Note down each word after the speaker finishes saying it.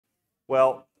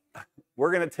Well,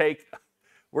 we're going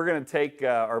to take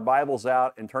our Bibles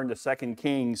out and turn to 2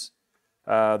 Kings.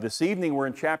 This evening we're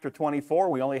in chapter 24.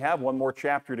 We only have one more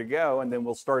chapter to go, and then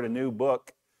we'll start a new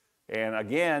book. And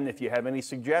again, if you have any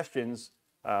suggestions,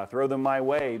 throw them my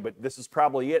way. But this is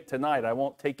probably it tonight. I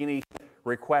won't take any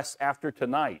requests after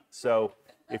tonight. So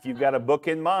if you've got a book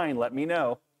in mind, let me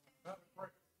know.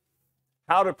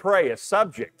 How to pray, a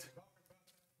subject.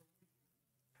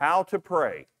 How to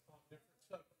pray.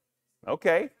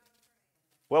 Okay.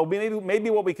 Well,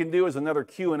 maybe what we can do is another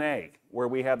Q&A where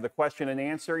we have the question and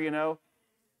answer,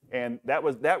 and that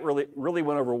really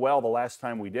went over well the last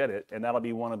time we did it, and that'll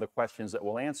be one of the questions that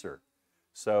we'll answer.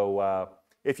 So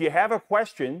if you have a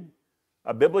question,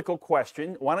 a biblical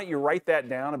question, why don't you write that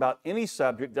down about any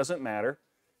subject, doesn't matter,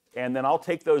 and then I'll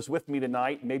take those with me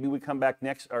tonight. Maybe we come back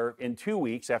in 2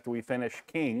 weeks after we finish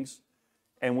Kings,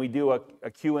 and we do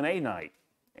a Q&A night,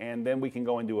 and then we can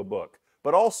go into a book.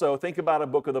 But also, think about a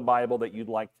book of the Bible that you'd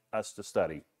like us to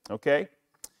study, okay?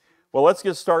 Well, let's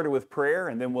get started with prayer,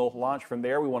 and then we'll launch from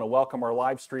there. We want to welcome our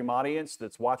live stream audience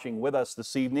that's watching with us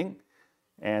this evening.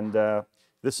 And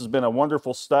this has been a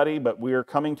wonderful study, but we are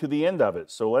coming to the end of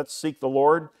it. So let's seek the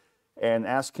Lord and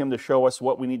ask Him to show us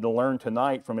what we need to learn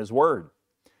tonight from His Word.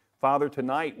 Father,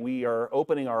 tonight we are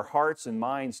opening our hearts and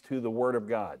minds to the Word of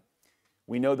God.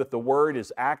 We know that the Word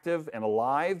is active and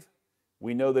alive.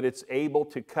 We know that it's able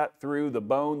to cut through the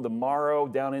bone, the marrow,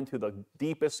 down into the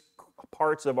deepest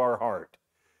parts of our heart.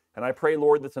 And I pray,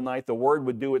 Lord, that tonight the Word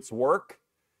would do its work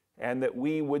and that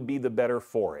we would be the better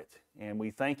for it. And we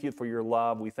thank you for your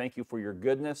love. We thank you for your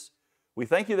goodness. We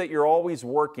thank you that you're always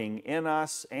working in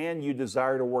us and you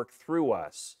desire to work through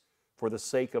us for the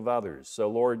sake of others.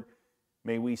 So, Lord,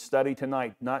 may we study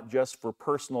tonight not just for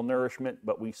personal nourishment,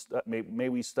 but may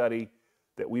we study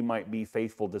that we might be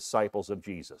faithful disciples of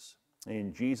Jesus.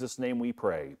 In Jesus' name we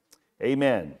pray.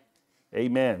 Amen.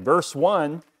 Amen. Verse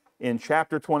 1 in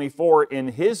chapter 24, in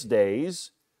his days,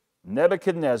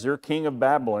 Nebuchadnezzar, king of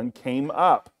Babylon, came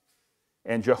up,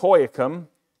 and Jehoiakim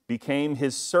became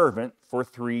his servant for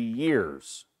 3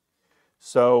 years.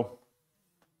 So,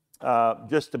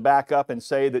 just to back up and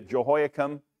say that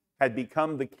Jehoiakim had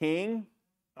become the king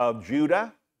of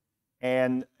Judah,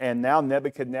 and now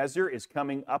Nebuchadnezzar is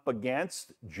coming up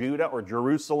against Judah or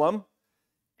Jerusalem.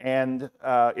 And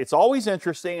it's always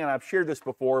interesting, and I've shared this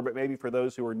before, but maybe for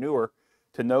those who are newer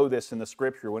to know this in the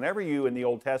Scripture, whenever you in the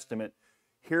Old Testament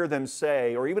hear them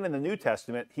say, or even in the New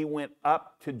Testament, he went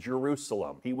up to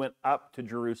Jerusalem. He went up to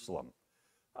Jerusalem.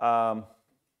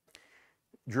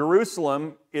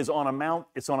 Jerusalem is on a mount.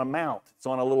 It's on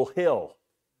a little hill.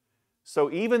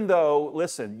 So even though,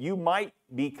 listen, you might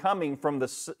be coming from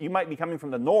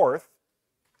the north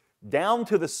down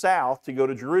to the south to go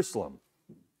to Jerusalem.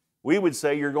 We would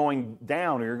say you're going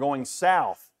down or you're going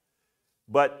south,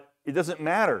 but it doesn't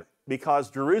matter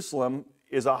because Jerusalem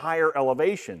is a higher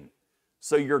elevation.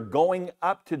 So you're going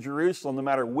up to Jerusalem no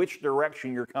matter which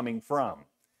direction you're coming from.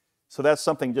 So that's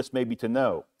something just maybe to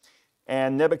know.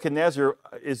 And Nebuchadnezzar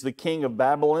is the king of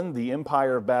Babylon, the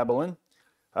empire of Babylon.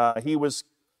 He was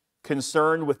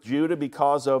concerned with Judah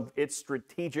because of its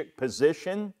strategic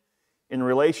position in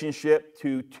relationship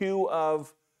to two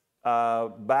of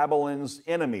Babylon's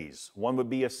enemies. One would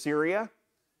be Assyria,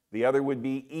 the other would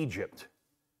be Egypt.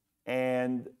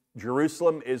 And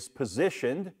Jerusalem is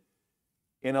positioned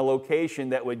in a location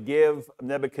that would give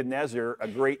Nebuchadnezzar a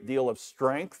great deal of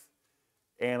strength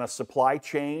and a supply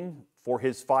chain for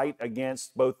his fight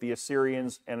against both the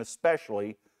Assyrians and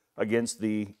especially against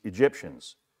the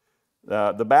Egyptians.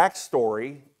 The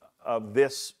backstory of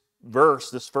this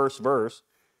first verse,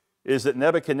 is that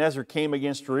Nebuchadnezzar came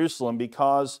against Jerusalem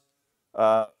because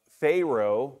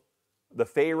Pharaoh, the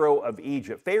Pharaoh of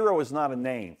Egypt. Pharaoh is not a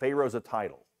name. Pharaoh is a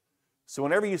title. So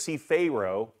whenever you see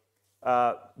Pharaoh,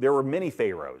 there were many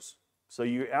pharaohs. So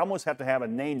you almost have to have a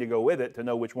name to go with it to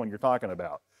know which one you're talking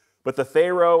about. But the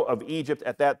Pharaoh of Egypt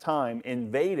at that time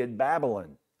invaded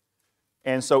Babylon.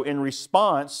 And so in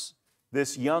response,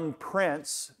 this young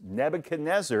prince,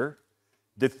 Nebuchadnezzar,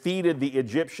 defeated the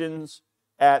Egyptians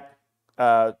at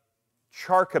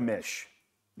Carchemish.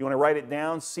 You want to write it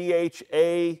down? Charchemish.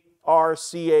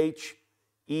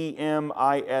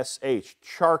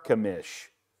 Carchemish.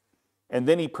 And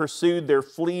then he pursued their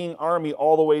fleeing army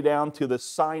all the way down to the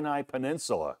Sinai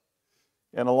Peninsula.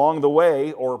 And along the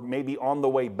way, or maybe on the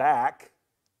way back,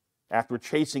 after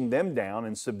chasing them down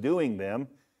and subduing them,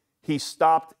 he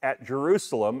stopped at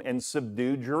Jerusalem and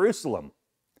subdued Jerusalem.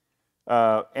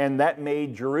 And that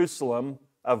made Jerusalem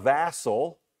a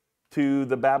vassal to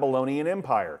the Babylonian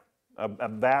Empire, a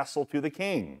vassal to the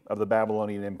king of the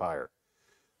Babylonian Empire.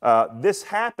 This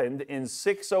happened in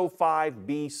 605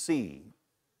 BC.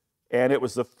 And it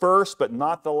was the first but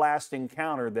not the last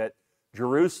encounter that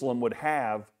Jerusalem would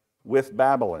have with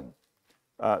Babylon.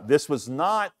 This was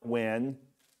not when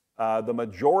the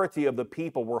majority of the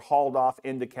people were hauled off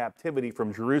into captivity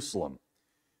from Jerusalem,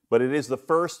 but it is the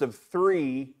first of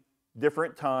 3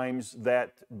 different times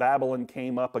that Babylon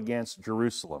came up against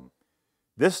Jerusalem.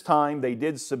 This time they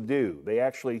did subdue. They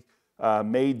actually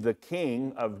made the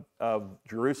king of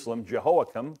Jerusalem,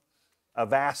 Jehoiakim, a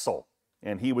vassal,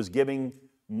 and he was giving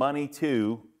money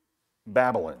to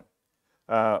Babylon.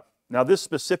 Now this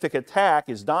specific attack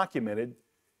is documented.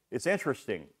 It's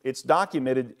interesting. It's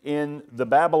documented in the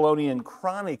Babylonian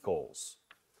Chronicles,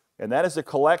 and that is a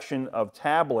collection of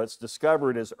tablets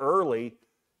discovered as early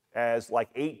as like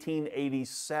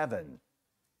 1887,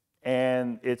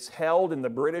 and it's held in the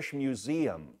British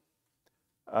Museum.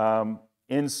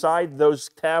 Inside those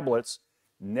tablets,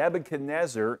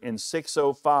 Nebuchadnezzar in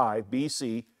 605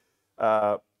 BC,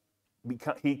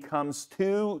 he comes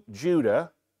to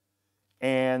Judah,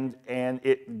 and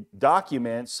it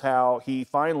documents how he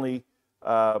finally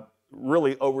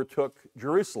really overtook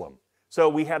Jerusalem. So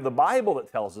we have the Bible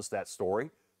that tells us that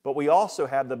story, but we also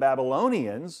have the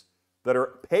Babylonians that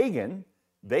are pagan.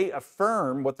 They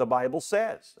affirm what the Bible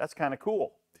says. That's kind of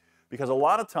cool, because a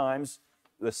lot of times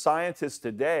the scientists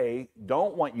today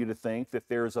don't want you to think that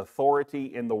there's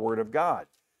authority in the Word of God.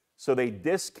 So they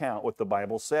discount what the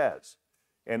Bible says.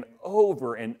 And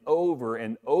over and over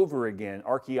and over again,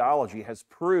 archaeology has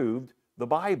proved the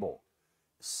Bible.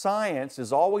 Science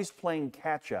is always playing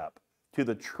catch up to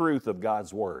the truth of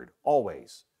God's Word,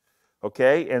 always.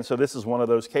 Okay, and so this is one of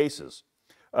those cases.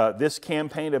 This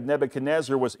campaign of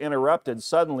Nebuchadnezzar was interrupted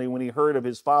suddenly when he heard of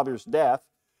his father's death.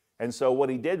 And so what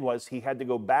he did was he had to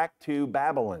go back to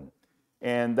Babylon.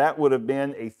 And that would have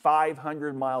been a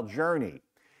 500-mile journey.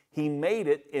 He made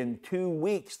it in 2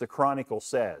 weeks, the Chronicle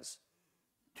says.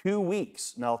 2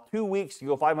 weeks. Now, 2 weeks to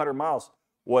go 500 miles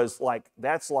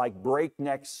that's like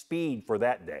breakneck speed for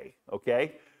that day,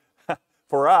 okay?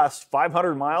 For us,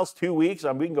 500 miles, 2 weeks,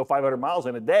 we can go 500 miles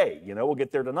in a day. We'll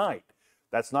get there tonight.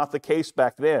 That's not the case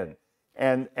back then.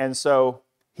 And so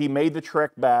he made the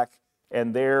trek back,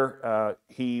 and there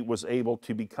he was able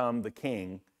to become the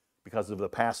king because of the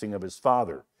passing of his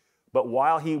father. But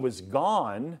while he was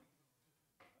gone,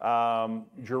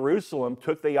 Jerusalem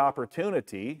took the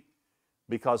opportunity,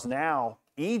 because now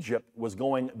Egypt was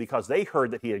going, because they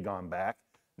heard that he had gone back,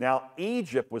 now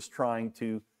Egypt was trying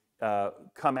to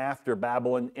come after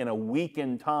Babylon in a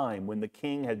weakened time when the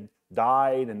king had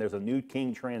died and there's a new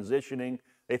king transitioning.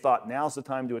 They thought, now's the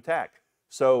time to attack.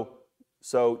 So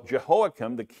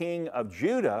Jehoiakim, the king of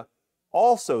Judah,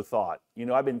 also thought,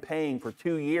 I've been paying for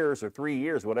 2 years or 3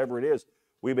 years, whatever it is,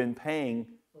 we've been paying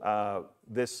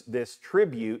this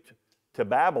tribute to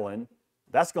Babylon.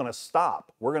 That's going to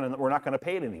stop. We're not going to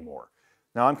pay it anymore.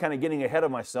 Now, I'm kind of getting ahead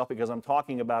of myself because I'm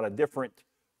talking about a different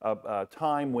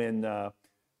time when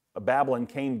Babylon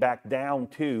came back down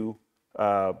to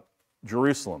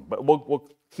Jerusalem. But we'll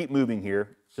keep moving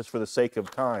here just for the sake of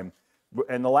time.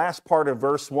 And the last part of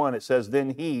verse 1, it says, then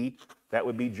he, that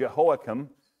would be Jehoiakim,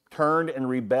 turned and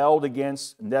rebelled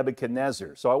against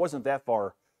Nebuchadnezzar. So I wasn't that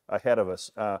far ahead of us.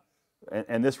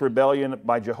 And this rebellion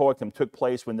by Jehoiakim took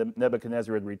place when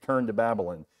Nebuchadnezzar had returned to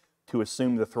Babylon to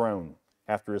assume the throne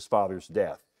after his father's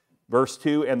death. Verse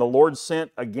 2, and the Lord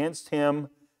sent against him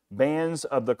bands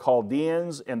of the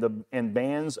Chaldeans and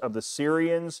bands of the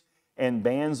Syrians and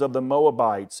bands of the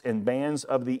Moabites and bands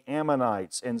of the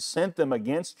Ammonites, and sent them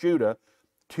against Judah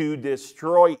to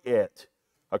destroy it,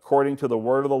 according to the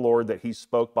word of the Lord that he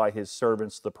spoke by his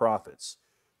servants the prophets.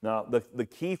 Now, the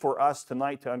key for us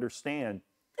tonight to understand,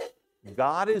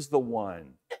 God is the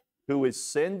one who is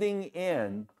sending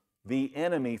in the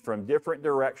enemy from different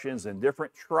directions and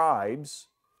different tribes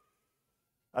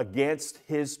against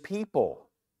his people.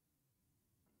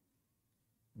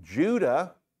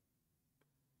 Judah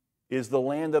is the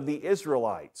land of the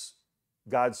Israelites,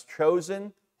 God's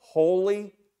chosen,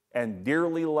 holy, and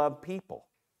dearly loved people.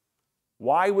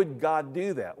 Why would God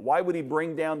do that? Why would he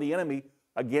bring down the enemy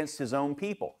against his own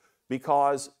people?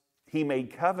 Because he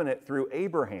made covenant through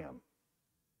Abraham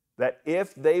that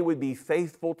if they would be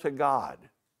faithful to God,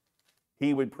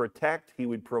 he would protect, he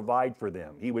would provide for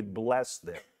them, he would bless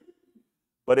them.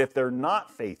 But if they're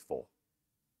not faithful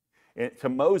to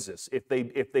Moses, if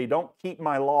they don't keep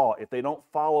my law, if they don't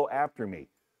follow after me,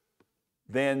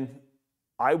 then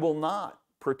I will not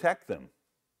protect them.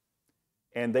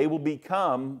 And they will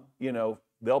become,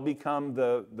 they'll become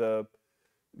the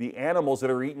animals that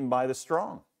are eaten by the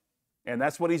strong. And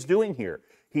that's what he's doing here.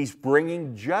 He's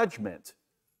bringing judgment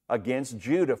against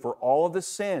Judah for all of the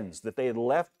sins that they had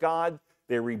left God,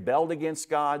 they rebelled against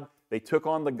God, They took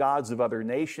on the gods of other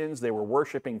nations. They were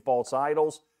worshiping false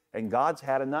idols, and God's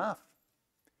had enough.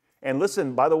 And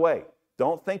listen, by the way,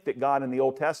 don't think that God in the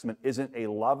Old Testament isn't a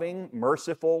loving,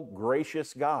 merciful,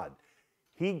 gracious God.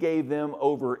 He gave them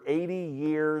over 80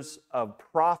 years of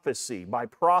prophecy by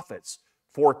prophets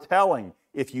foretelling,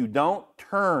 if you don't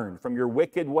turn from your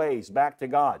wicked ways back to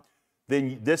God,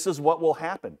 then this is what will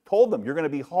happen. Told them, you're going to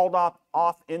be hauled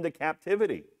off into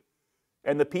captivity.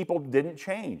 And the people didn't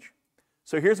change.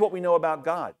 So here's what we know about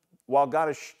God. While God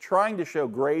is trying to show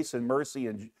grace and mercy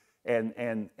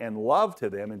and love to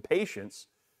them and patience,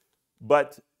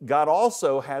 but God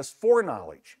also has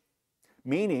foreknowledge,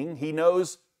 meaning He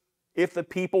knows if the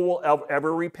people will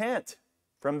ever repent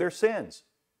from their sins.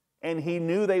 And He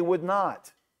knew they would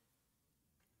not.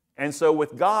 And so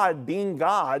with God, being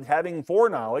God, having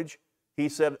foreknowledge, He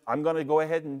said, I'm going to go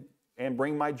ahead and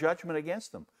bring my judgment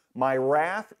against them. My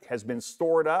wrath has been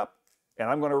stored up, and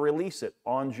I'm going to release it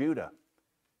on Judah.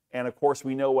 And of course,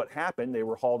 we know what happened. They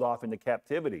were hauled off into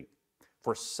captivity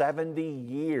for 70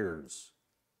 years.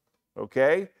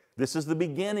 Okay? This is the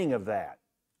beginning of that.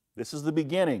 This is the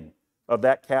beginning of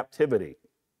that captivity.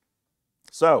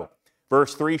 So,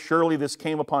 verse 3, surely this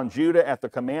came upon Judah at the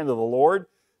command of the Lord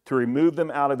to remove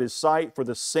them out of His sight for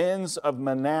the sins of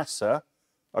Manasseh,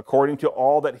 according to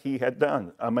all that he had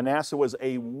done. Manasseh was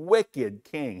a wicked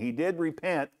king. He did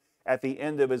repent at the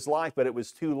end of his life, but it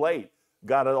was too late.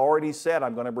 God had already said,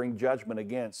 I'm going to bring judgment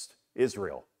against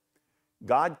Israel.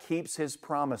 God keeps His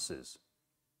promises.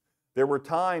 There were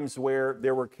times where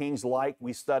there were kings like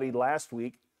we studied last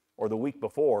week or the week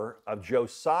before of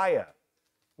Josiah,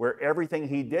 where everything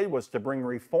he did was to bring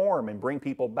reform and bring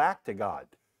people back to God.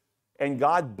 And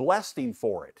God blessed him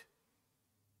for it.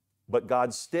 But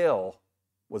God still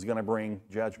was going to bring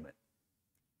judgment.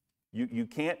 You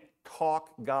can't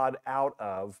talk God out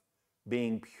of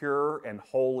being pure and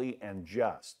holy and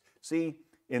just. See,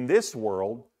 in this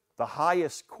world, the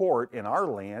highest court in our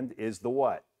land is the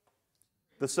what?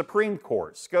 The Supreme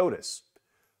Court, SCOTUS.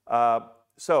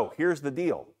 So here's the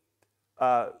deal.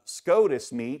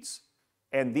 SCOTUS meets,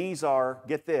 and these are,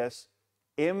 get this,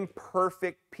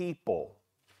 imperfect people.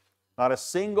 Not a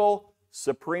single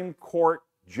Supreme Court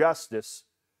justice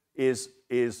is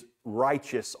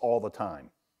righteous all the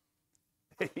time.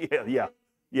 Yeah.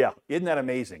 Isn't that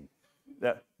amazing?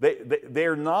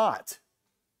 They're not.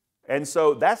 And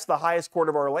so that's the highest court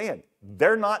of our land.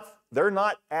 They're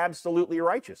not absolutely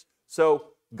righteous. So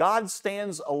God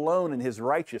stands alone in His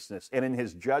righteousness and in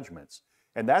His judgments.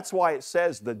 And that's why it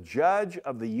says the judge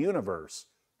of the universe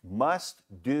must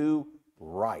do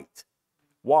right.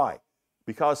 Why?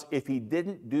 Because if He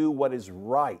didn't do what is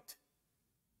right,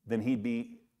 then He'd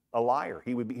be a liar.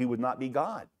 He would not be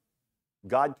God.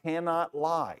 God cannot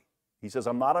lie. He says,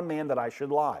 I'm not a man that I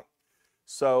should lie.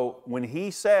 So when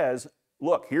He says,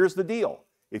 look, here's the deal.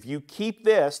 If you keep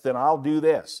this, then I'll do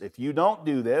this. If you don't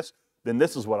do this, then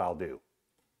this is what I'll do.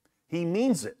 He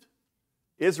means it.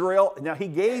 Israel, now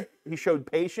He showed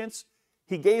patience.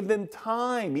 He gave them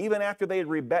time, even after they had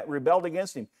rebelled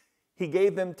against Him. He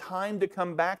gave them time to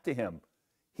come back to Him.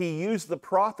 He used the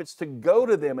prophets to go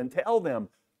to them and tell them,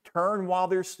 turn while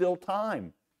there's still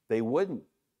time. They wouldn't.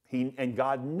 And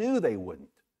God knew they wouldn't.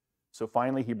 So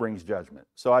finally He brings judgment.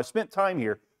 So I've spent time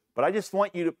here, but I just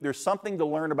want you to, there's something to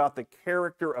learn about the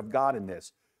character of God in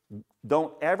this.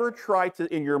 Don't ever try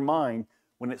to, in your mind,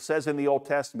 when it says in the Old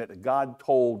Testament that God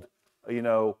told,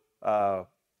 told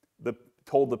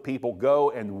the people,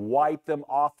 go and wipe them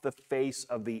off the face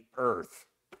of the earth.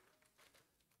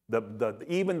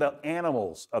 Even the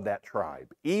animals of that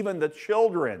tribe, even the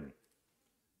children.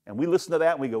 And we listen to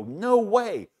that and we go, no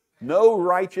way. No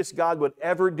righteous God would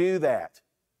ever do that.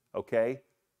 Okay?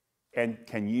 And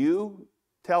can you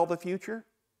tell the future?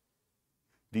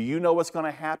 Do you know what's going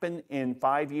to happen in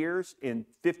 5 years, in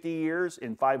 50 years,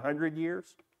 in 500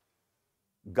 years?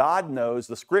 God knows,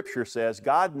 the Scripture says,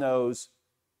 God knows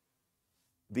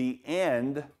the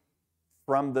end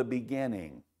from the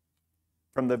beginning.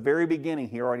 From the very beginning,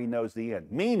 He already knows the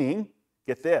end. Meaning,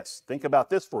 get this, think about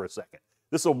this for a second.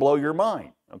 This will blow your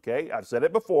mind, okay? I've said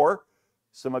it before.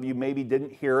 Some of you maybe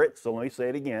didn't hear it, so let me say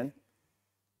it again.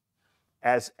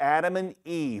 As Adam and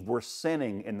Eve were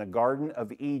sinning in the Garden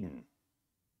of Eden,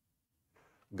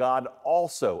 God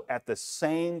also at the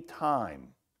same time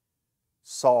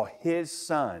saw His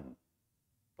Son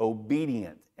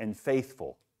obedient and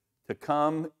faithful to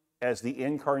come as the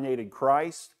incarnated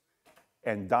Christ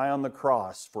and die on the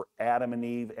cross for Adam and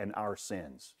Eve and our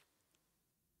sins.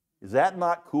 Is that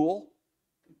not cool?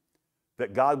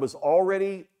 That God was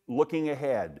already looking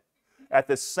ahead. At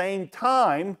the same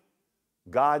time,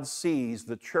 God sees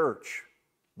the church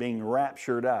being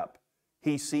raptured up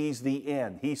He sees the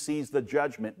end. He sees the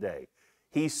judgment day.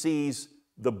 He sees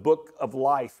the book of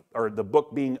life, or the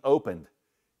book being opened.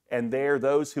 And there,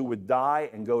 those who would die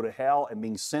and go to hell and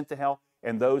being sent to hell,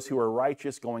 and those who are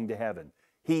righteous going to heaven.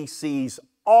 He sees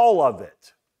all of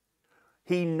it.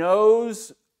 He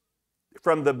knows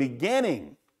from the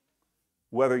beginning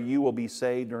whether you will be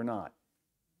saved or not.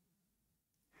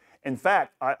 In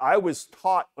fact, I was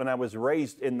taught when I was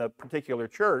raised in the particular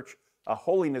church, a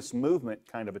holiness movement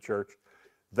kind of a church,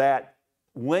 that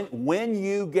when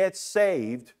you get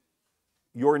saved,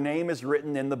 your name is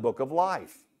written in the book of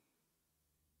life.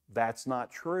 That's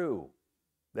not true.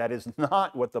 That is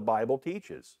not what the Bible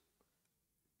teaches.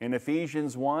 In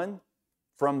Ephesians 1,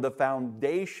 from the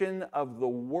foundation of the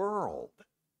world,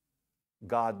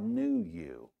 God knew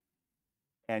you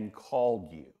and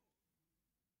called you.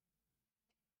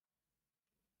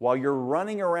 While you're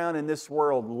running around in this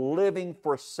world living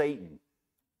for Satan,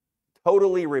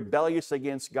 totally rebellious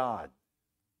against God,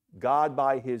 God,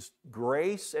 by His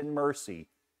grace and mercy,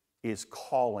 is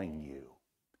calling you.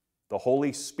 The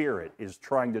Holy Spirit is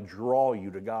trying to draw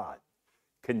you to God,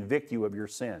 convict you of your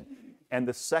sin. And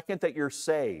the second that you're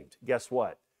saved, guess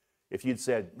what? If you'd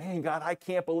said, man, God, I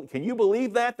can't believe, can you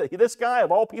believe that this guy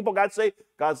of all people got saved?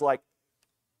 God's like,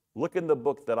 look in the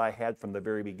book that I had from the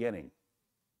very beginning.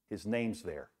 His name's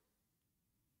there.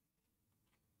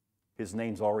 His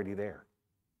name's already there.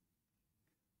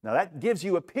 Now that gives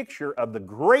you a picture of the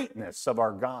greatness of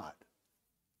our God,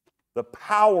 the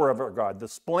power of our God, the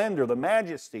splendor, the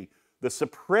majesty, the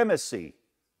supremacy,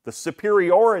 the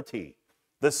superiority,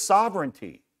 the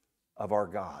sovereignty of our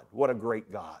God. What a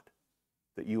great God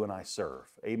that you and I serve.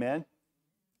 Amen?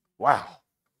 Wow.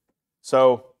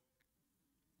 So,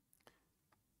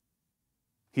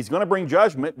 He's going to bring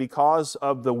judgment because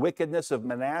of the wickedness of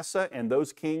Manasseh and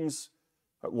those kings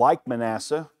like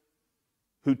Manasseh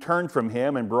who turned from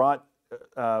Him and brought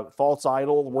false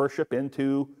idol worship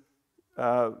into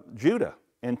Judah,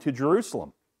 into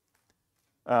Jerusalem.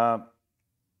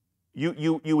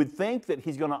 You would think that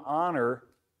He's going to honor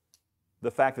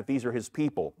the fact that these are His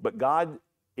people, but God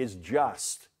is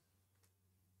just.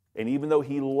 And even though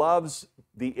He loves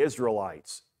the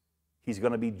Israelites, He's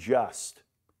going to be just.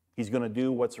 He's going to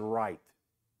do what's right.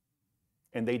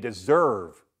 And they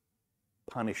deserve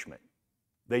punishment.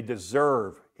 They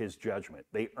deserve His judgment.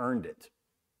 They earned it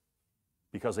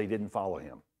because they didn't follow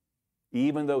Him,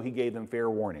 even though He gave them fair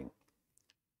warning.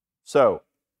 So,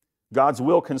 God's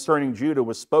will concerning Judah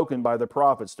was spoken by the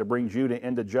prophets to bring Judah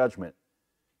into judgment.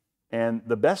 And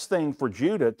the best thing for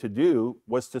Judah to do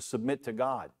was to submit to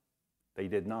God. They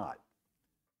did not.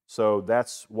 So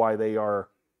that's why they are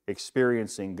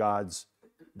experiencing God's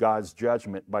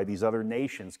judgment by these other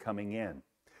nations coming in.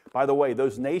 By the way,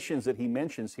 those nations that He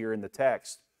mentions here in the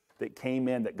text that came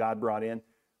in, that God brought in,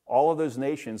 all of those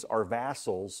nations are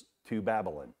vassals to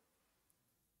Babylon.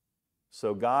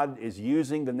 So God is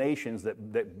using the nations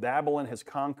that Babylon has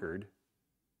conquered,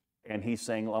 and He's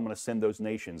saying, well, I'm going to send those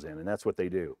nations in, and that's what they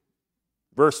do.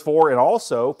 Verse 4, and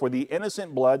also for the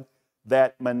innocent blood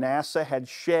that Manasseh had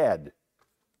shed,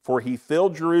 for he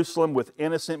filled Jerusalem with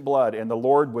innocent blood, and the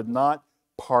Lord would not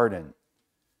pardon.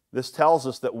 This tells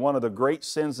us that one of the great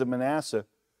sins of Manasseh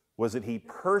was that he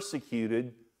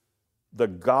persecuted the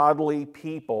godly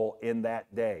people in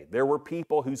that day. There were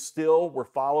people who still were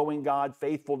following God,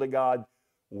 faithful to God,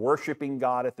 worshiping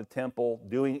God at the temple,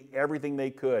 doing everything they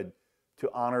could to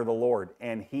honor the Lord,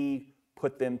 and he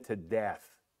put them to death.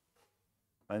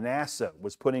 Manasseh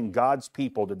was putting God's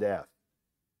people to death.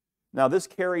 Now this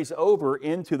carries over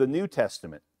into the New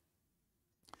Testament.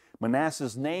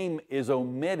 Manasseh's name is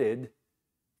omitted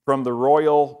from the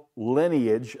royal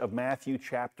lineage of Matthew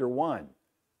chapter 1.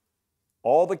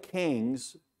 All the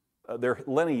kings, their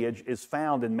lineage is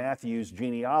found in Matthew's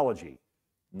genealogy,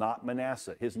 not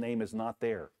Manasseh. His name is not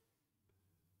there.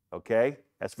 Okay?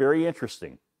 That's very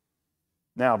interesting.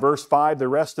 Now, verse 5, the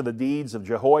rest of the deeds of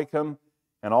Jehoiakim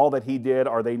and all that he did,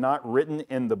 are they not written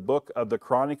in the book of the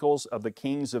Chronicles of the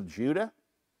kings of Judah?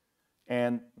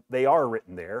 And they are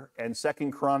written there. And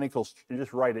 2 Chronicles,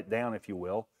 just write it down if you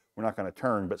will. We're not going to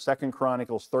turn, but 2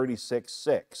 Chronicles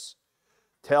 36:6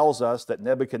 tells us that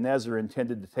Nebuchadnezzar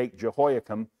intended to take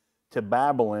Jehoiakim to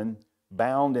Babylon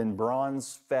bound in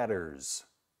bronze fetters.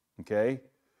 Okay?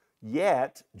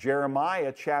 Yet,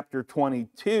 Jeremiah chapter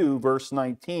 22, verse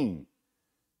 19.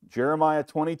 Jeremiah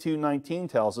 22:19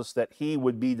 tells us that he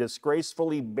would be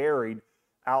disgracefully buried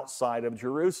outside of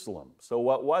Jerusalem. So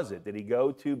what was it? Did he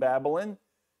go to Babylon,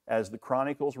 as the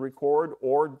Chronicles record,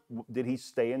 or did he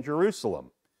stay in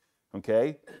Jerusalem?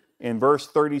 Okay? In verse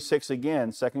 36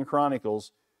 again, 2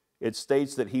 Chronicles, it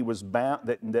states that he was bound,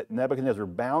 that Nebuchadnezzar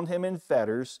bound him in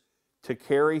fetters to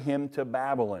carry him to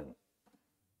Babylon.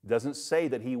 It doesn't say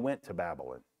that he went to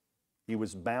Babylon. He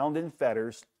was bound in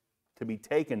fetters to be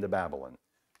taken to Babylon.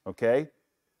 Okay?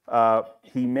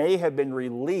 He may have been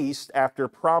released after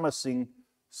promising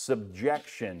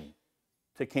subjection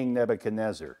to King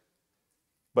Nebuchadnezzar.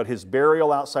 But his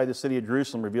burial outside the city of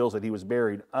Jerusalem reveals that he was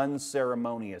buried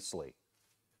unceremoniously.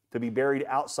 To be buried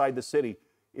outside the city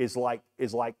is like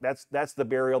that's the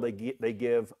burial they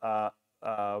give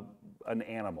an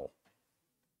animal.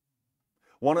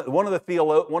 One of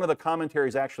the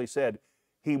commentaries actually said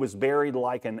he was buried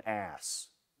like an ass.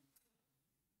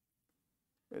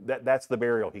 That's the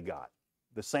burial he got.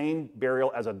 The same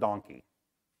burial as a donkey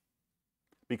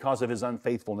because of his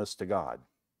unfaithfulness to God.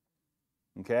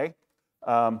 Okay?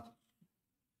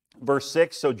 Verse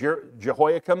 6, so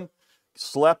Jehoiakim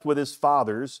slept with his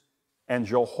fathers, and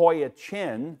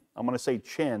Jehoiachin, I'm going to say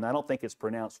chin, I don't think it's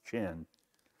pronounced chin,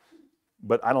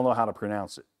 but I don't know how to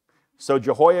pronounce it. So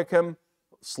Jehoiakim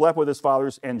slept with his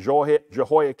fathers, and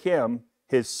Jehoiakim,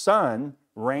 his son,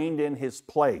 reigned in his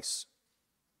place.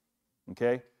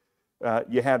 Okay?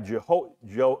 You have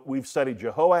we've studied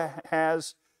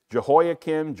Jehoahaz,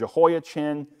 Jehoiakim,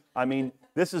 Jehoiachin. I mean,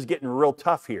 this is getting real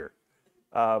tough here.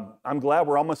 I'm glad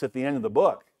we're almost at the end of the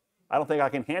book. I don't think I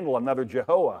can handle another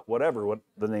Jehoah, whatever what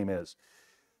the name is.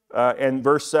 And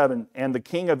verse 7, and the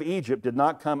king of Egypt did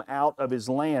not come out of his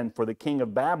land, for the king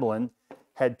of Babylon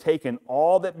had taken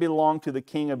all that belonged to the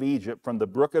king of Egypt from the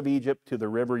brook of Egypt to the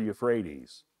river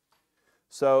Euphrates.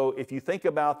 So if you think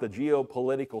about the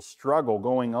geopolitical struggle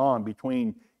going on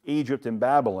between Egypt and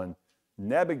Babylon,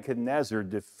 Nebuchadnezzar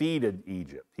defeated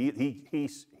Egypt.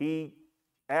 He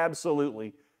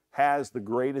absolutely has the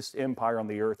greatest empire on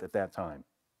the earth at that time.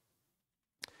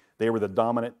 They were the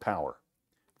dominant power.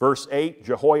 Verse 8,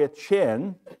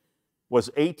 Jehoiachin was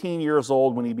 18 years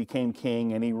old when he became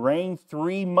king, and he reigned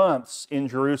 3 months in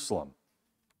Jerusalem.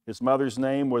 His mother's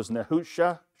name was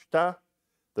Nehushta,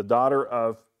 the daughter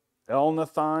of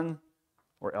Elnathan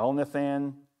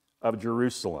of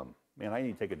Jerusalem. Man, I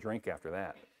need to take a drink after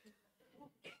that.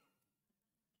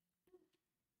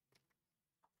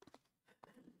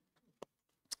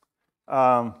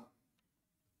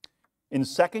 In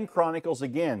 2 Chronicles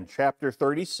again, chapter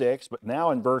 36, but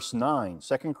now in verse 9,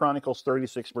 2 Chronicles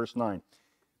 36, verse 9,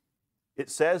 it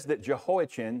says that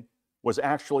Jehoiachin was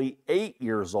actually 8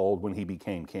 years old when he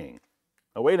became king.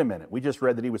 Now wait a minute, we just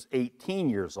read that he was 18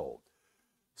 years old.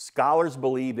 Scholars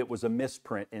believe it was a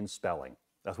misprint in spelling.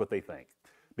 That's what they think.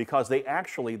 Because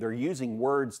they're using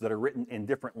words that are written in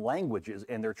different languages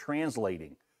and they're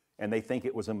translating. And they think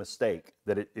it was a mistake,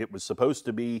 that it was supposed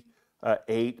to be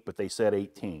 8, but they said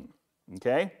 18.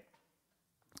 Okay?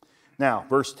 Now,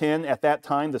 verse 10, at that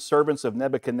time the servants of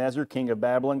Nebuchadnezzar, king of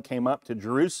Babylon, came up to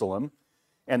Jerusalem,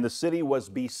 and the city was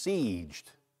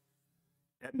besieged.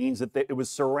 That means that it was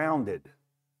surrounded.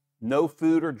 No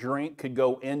food or drink could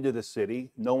go into the city.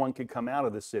 No one could come out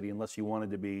of the city unless you wanted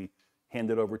to be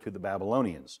handed over to the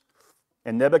Babylonians.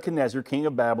 And Nebuchadnezzar, king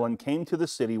of Babylon, came to the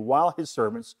city while his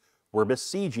servants were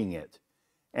besieging it.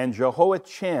 And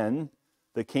Jehoiachin,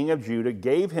 the king of Judah,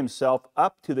 gave himself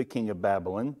up to the king of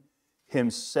Babylon,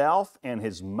 himself and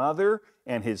his mother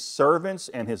and his servants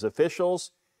and his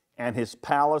officials and his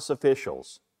palace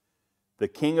officials. The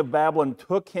king of Babylon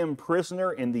took him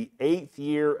prisoner in the 8th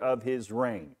year of his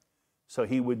reign. So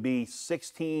he would be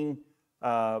 16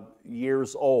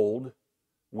 years old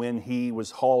when he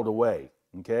was hauled away,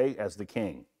 okay, as the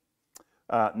king.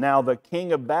 Now the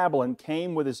king of Babylon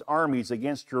came with his armies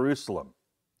against Jerusalem.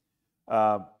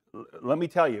 Let me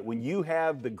tell you, when you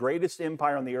have the greatest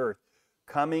empire on the earth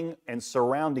coming and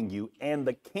surrounding you, and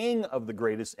the king of the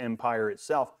greatest empire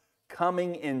itself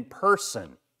coming in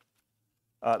person,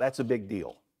 that's a big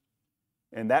deal.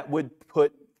 And that would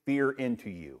put fear into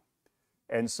you.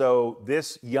 And so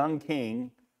this young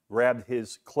king grabbed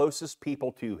his closest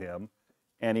people to him,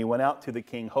 and he went out to the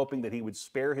king hoping that he would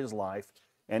spare his life,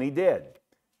 and he did.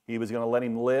 He was going to let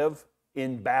him live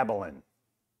in Babylon,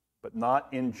 but not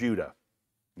in Judah.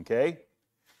 Okay?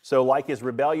 So like his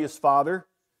rebellious father,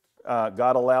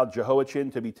 God allowed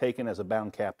Jehoiachin to be taken as a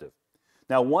bound captive.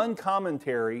 Now one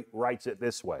commentary writes it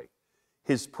this way: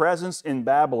 his presence in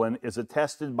Babylon is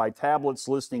attested by tablets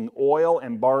listing oil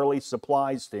and barley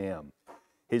supplies to him,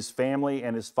 his family,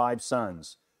 and his 5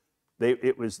 sons.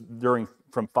 It was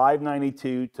from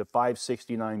 592 to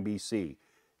 569 BC.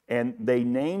 And they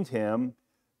named him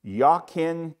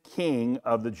Jachin, king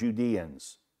of the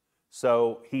Judeans.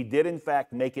 So he did in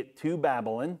fact make it to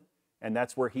Babylon, and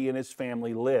that's where he and his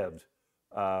family lived,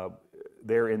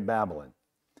 there in Babylon.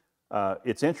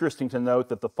 It's interesting to note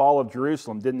that the fall of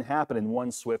Jerusalem didn't happen in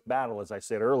one swift battle, as I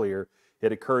said earlier.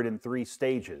 It occurred in 3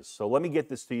 stages. So let me get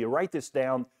this to you. Write this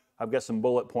down. I've got some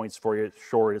bullet points for you. It's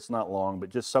short, it's not long, but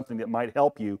just something that might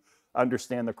help you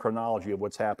understand the chronology of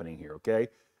what's happening here, okay?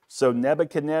 So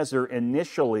Nebuchadnezzar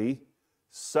initially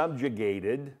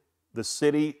subjugated the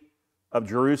city of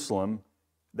Jerusalem.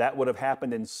 That would have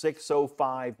happened in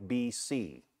 605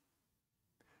 BC.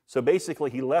 So basically,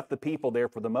 he left the people there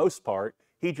for the most part.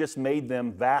 He just made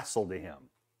them vassal to him.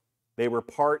 They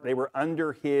were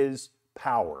under his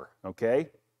power, okay?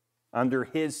 Under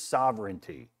his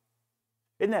sovereignty.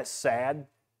 Isn't that sad?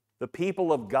 The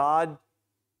people of God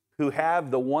who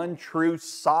have the one true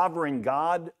sovereign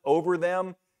God over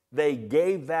them, they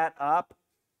gave that up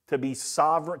to be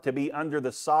sovereign, to be under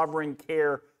the sovereign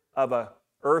care of a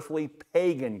earthly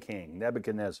pagan king,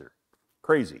 Nebuchadnezzar.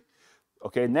 Crazy.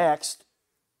 Okay, next,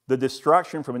 the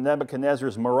destruction from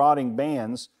Nebuchadnezzar's marauding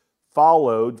bands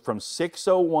followed from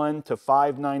 601 to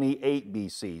 598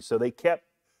 BC. So they kept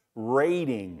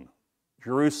raiding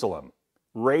Jerusalem,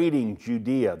 raiding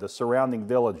Judea, the surrounding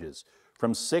villages,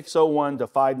 from 601 to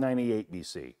 598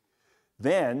 BC.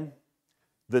 Then,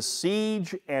 the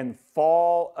siege and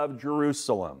fall of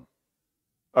Jerusalem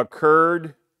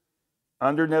occurred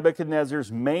under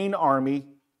Nebuchadnezzar's main army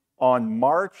on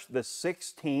March the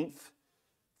 16th,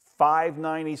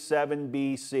 597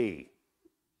 BC.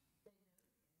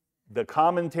 The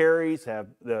commentaries have,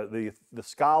 the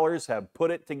scholars have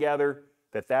put it together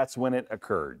that that's when it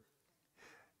occurred.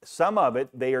 Some of it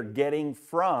they are getting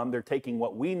from, they're taking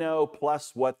what we know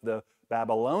plus what the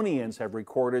Babylonians have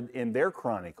recorded in their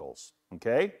chronicles,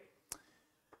 okay?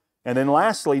 And then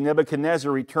lastly,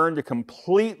 Nebuchadnezzar returned to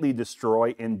completely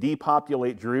destroy and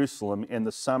depopulate Jerusalem in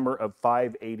the summer of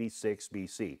 586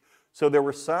 BC. So there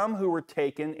were some who were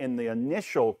taken in the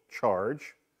initial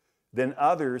charge, then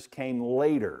others came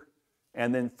later.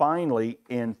 And then finally,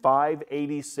 in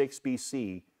 586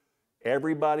 BC,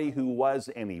 everybody who was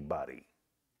anybody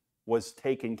was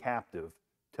taken captive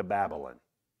to Babylon.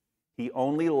 He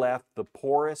only left the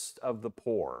poorest of the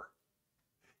poor.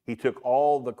 He took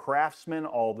all the craftsmen,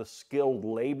 all the skilled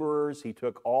laborers. He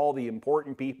took all the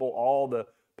important people, all the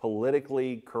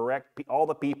politically correct, all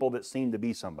the people that seemed to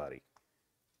be somebody.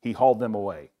 He hauled them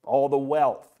away. All the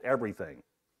wealth, everything.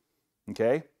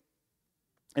 Okay?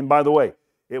 And by the way,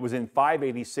 it was in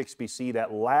 586 BC,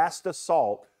 that last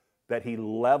assault, that he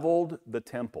leveled the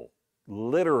temple.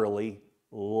 Literally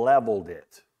leveled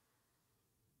it.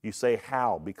 You say,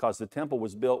 how? Because the temple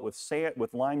was built with sand,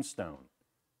 with limestone.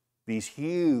 These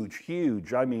huge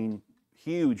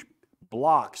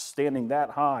blocks standing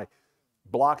that high,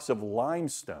 blocks of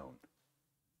limestone.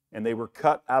 And they were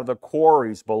cut out of the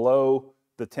quarries below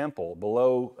the temple,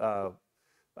 below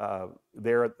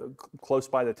there, close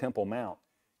by the Temple Mount,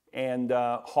 and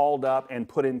hauled up and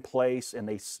put in place, and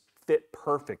they fit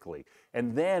perfectly.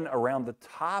 And then around the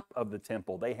top of the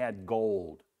temple, they had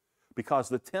gold, because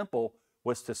the temple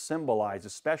was to symbolize,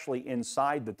 especially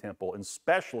inside the temple, and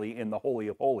especially in the Holy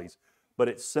of Holies, but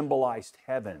it symbolized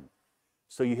heaven.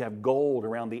 So you have gold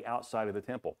around the outside of the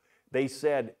temple. They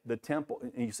said the temple,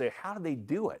 and you say, how did they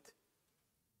do it?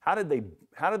 How did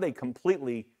they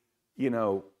completely,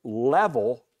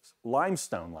 level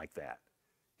limestone like that?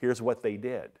 Here's what they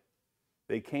did.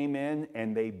 They came in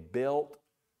and they built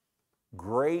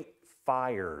great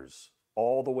fires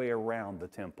all the way around the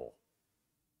temple.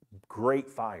 Great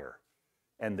fire.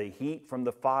 And the heat from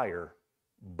the fire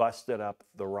busted up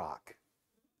the rock.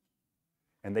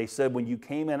 And they said when you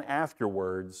came in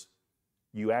afterwards,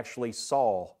 you actually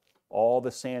saw all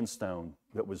the sandstone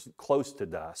that was close to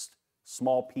dust,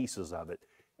 small pieces of it,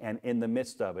 and in the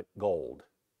midst of it, gold,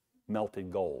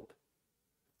 melted gold.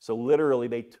 So literally,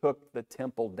 they took the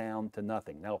temple down to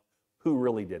nothing. Now, who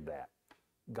really did that?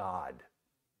 God.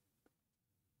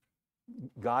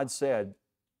 God said,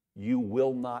 you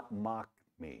will not mock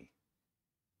me.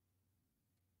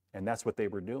 And that's what they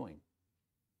were doing.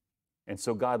 And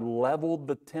so God leveled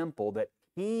the temple that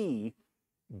he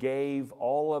gave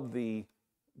all of the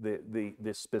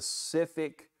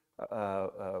specific,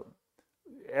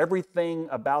 everything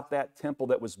about that temple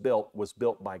that was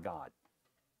built by God.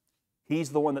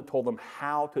 He's the one that told them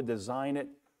how to design it,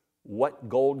 what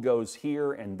gold goes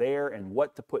here and there, and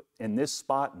what to put in this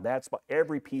spot and that spot,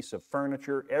 every piece of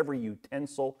furniture, every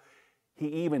utensil. He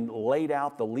even laid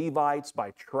out the Levites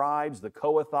by tribes. The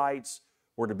Kohathites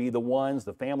were to be the ones,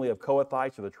 the family of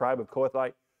Kohathites or the tribe of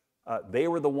Kohathite. They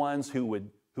were the ones who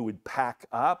would pack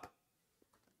up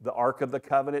the Ark of the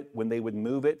Covenant when they would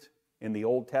move it in the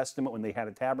Old Testament, when they had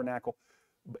a tabernacle.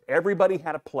 Everybody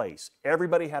had a place.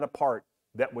 Everybody had a part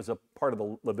that was a part of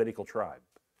the Levitical tribe.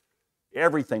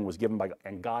 Everything was given by God,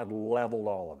 and God leveled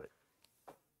all of it.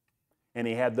 And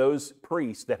he had those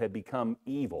priests that had become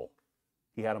evil,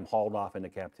 He had them hauled off into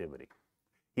captivity.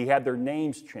 He had their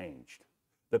names changed.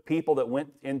 The people that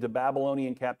went into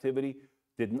Babylonian captivity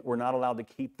were not allowed to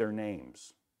keep their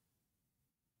names.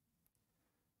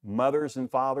 Mothers and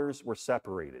fathers were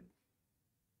separated.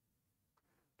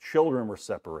 Children were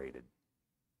separated.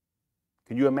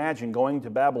 Can you imagine going to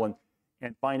Babylon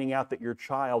and finding out that your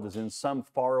child is in some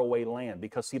faraway land?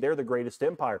 Because, see, they're the greatest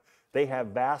empire. They have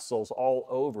vassals all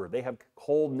over. They have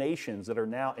whole nations that are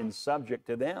now in subject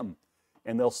to them.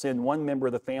 And they'll send one member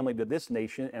of the family to this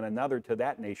nation and another to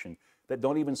that nation that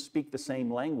don't even speak the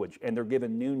same language, and they're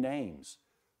given new names.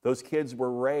 Those kids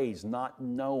were raised not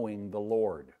knowing the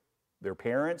Lord. Their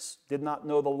parents did not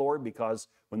know the Lord because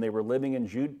when they were living in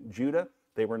Judah,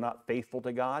 they were not faithful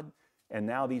to God. And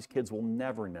now these kids will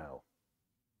never know.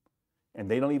 And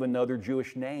they don't even know their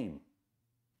Jewish name.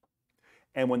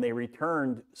 And when they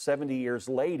returned 70 years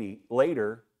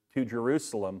later to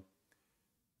Jerusalem,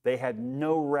 they had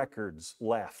no records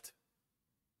left.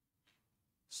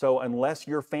 So unless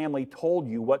your family told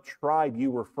you what tribe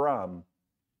you were from,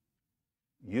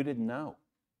 you didn't know.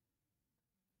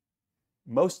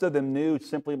 Most of them knew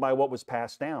simply by what was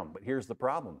passed down. But here's the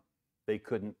problem. They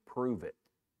couldn't prove it.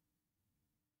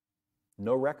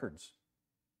 No records.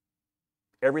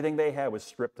 Everything they had was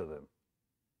stripped of them.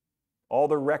 All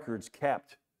the records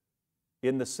kept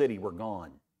in the city were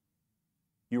gone.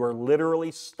 You are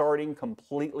literally starting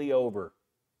completely over.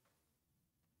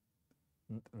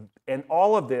 And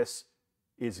all of this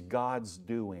is God's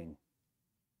doing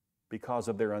because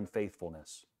of their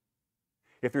unfaithfulness.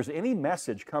 If there's any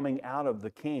message coming out of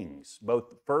the Kings,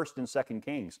 both 1st and 2nd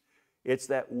Kings, it's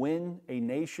that when a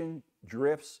nation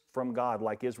drifts from God,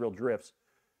 like Israel drifts,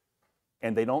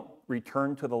 and they don't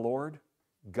return to the Lord,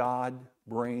 God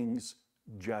brings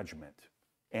judgment.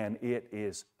 And it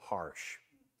is harsh.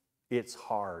 It's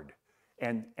hard.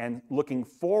 And looking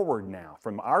forward now,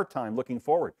 from our time looking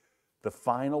forward, the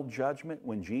final judgment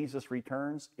when Jesus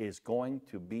returns is going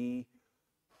to be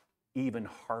even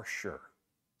harsher.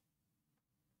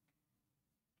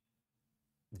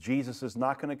 Jesus is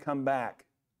not going to come back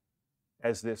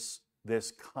as this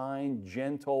kind,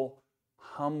 gentle,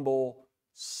 humble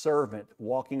servant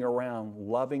walking around,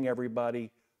 loving everybody,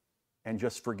 and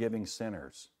just forgiving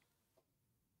sinners.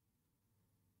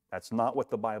 That's not what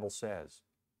the Bible says.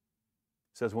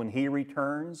 It says when He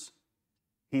returns,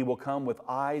 He will come with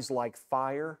eyes like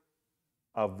fire,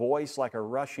 a voice like a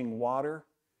rushing water.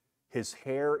 His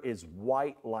hair is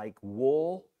white like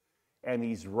wool, and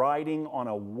He's riding on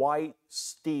a white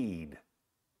steed.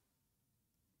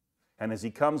 And as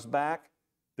He comes back,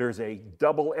 there's a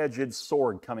double-edged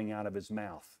sword coming out of His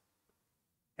mouth.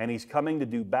 And He's coming to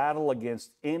do battle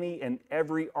against any and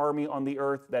every army on the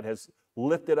earth that has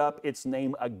lifted up its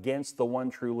name against the one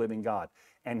true living God.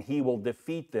 And He will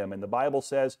defeat them. And the Bible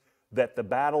says that the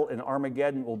battle in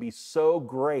Armageddon will be so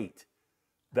great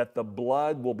that the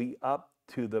blood will be up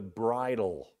to the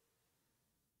bridle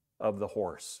of the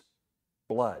horse.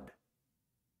 Blood.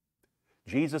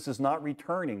 Jesus is not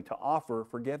returning to offer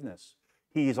forgiveness.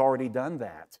 He's already done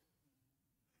that.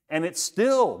 And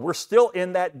we're still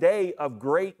in that day of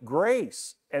great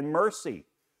grace and mercy.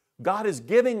 God is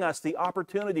giving us the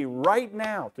opportunity right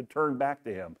now to turn back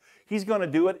to Him. He's going to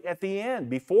do it at the end.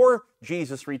 Before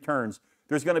Jesus returns,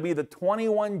 there's going to be the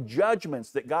 21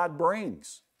 judgments that God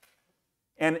brings.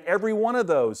 And every one of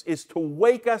those is to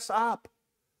wake us up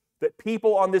that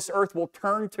people on this earth will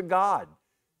turn to God.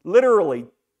 Literally,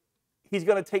 He's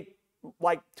going to take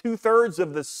like 2/3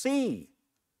 of the sea,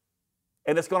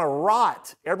 and it's going to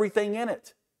rot everything in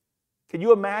it. Can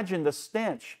you imagine the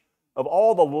stench of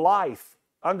all the life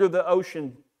under the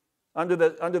ocean, under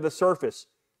the surface,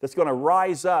 that's going to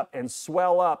rise up and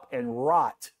swell up and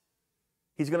rot?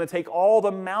 He's going to take all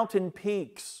the mountain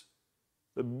peaks,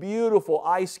 the beautiful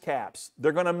ice caps,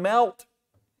 they're going to melt.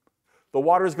 The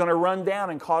water's going to run down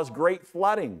and cause great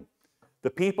flooding. The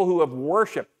people who have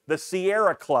worshiped the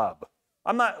Sierra Club.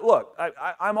 I'm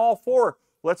all for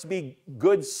let's be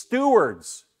good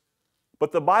stewards.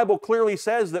 But the Bible clearly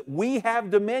says that we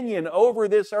have dominion over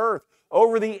this earth,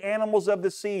 over the animals of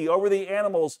the sea, over the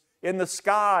animals in the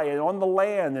sky and on the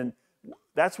land. And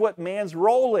that's what man's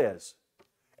role is.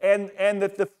 And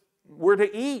that we're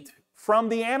to eat from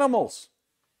the animals.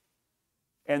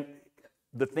 And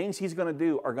the things He's going to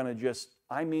do are going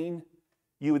to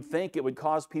you would think it would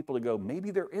cause people to go,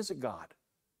 maybe there is a God.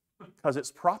 Because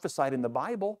it's prophesied in the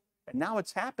Bible, and now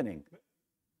it's happening.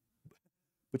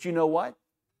 But you know what?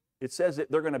 It says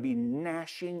that they're going to be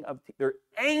gnashing of teeth. They're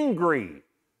angry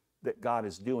that God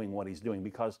is doing what He's doing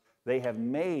because they have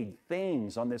made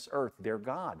things on this earth their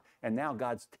God. And now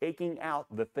God's taking out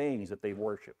the things that they've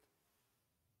worshiped.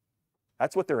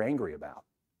 That's what they're angry about.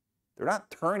 They're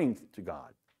not turning to God.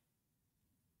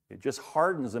 It just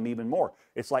hardens them even more.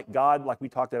 It's like God, like we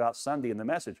talked about Sunday in the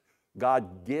message,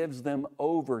 God gives them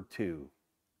over to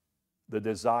the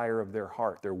desire of their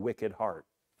heart, their wicked heart.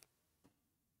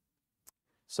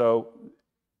 So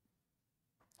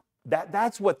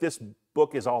that's what this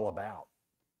book is all about.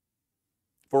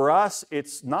 For us,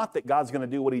 it's not that God's going to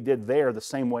do what he did there the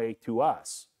same way to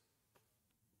us.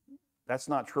 That's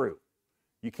not true.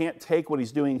 You can't take what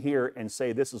he's doing here and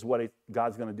say this is what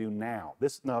God's going to do now.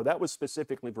 No, that was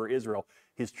specifically for Israel,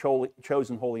 his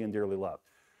chosen, holy, and dearly loved.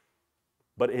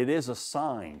 But it is a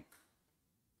sign.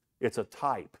 It's a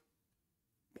type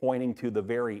pointing to the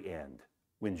very end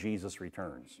when Jesus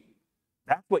returns.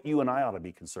 That's what you and I ought to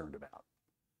be concerned about.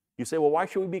 You say, well, why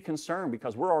should we be concerned?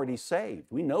 Because we're already saved.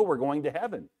 We know we're going to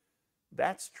heaven.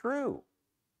 That's true.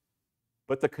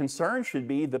 But the concern should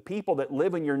be the people that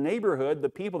live in your neighborhood, the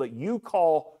people that you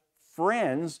call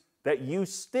friends, that you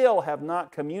still have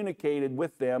not communicated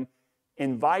with them,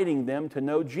 inviting them to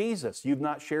know Jesus. You've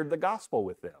not shared the gospel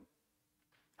with them.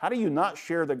 How do you not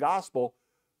share the gospel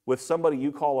with somebody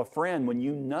you call a friend when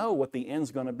you know what the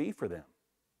end's going to be for them?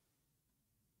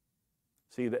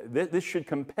 See, this should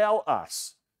compel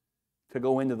us to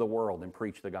go into the world and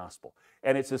preach the gospel.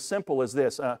 And it's as simple as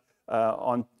this.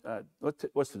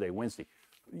 What's today? Wednesday.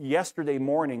 Yesterday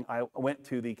morning, I went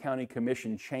to the county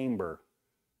commission chamber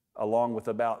along with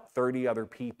about 30 other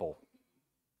people.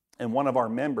 And one of our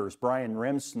members, Brian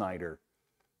Remsnyder,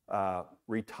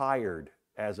 retired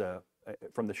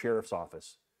from the sheriff's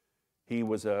office. He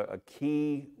was a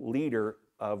key leader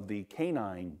of the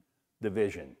canine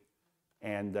division.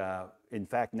 And in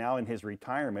fact, now in his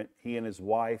retirement, he and his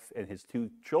wife and his 2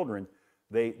 children,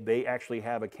 they actually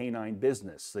have a canine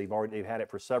business. They've had it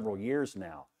for several years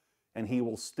now. And he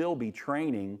will still be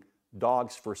training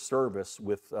dogs for service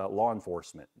with law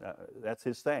enforcement. That's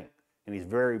his thing. And he's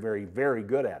very, very, very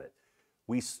good at it.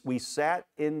 We sat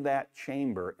in that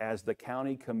chamber as the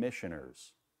county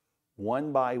commissioners,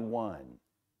 one by one,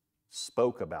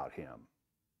 spoke about him.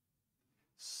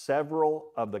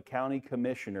 Several of the county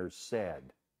commissioners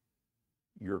said,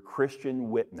 your Christian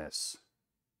witness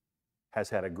has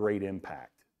had a great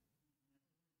impact.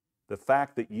 The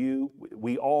fact that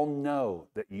we all know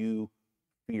that you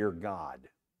fear God.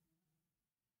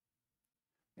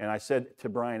 And I said to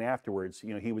Brian afterwards,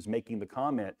 he was making the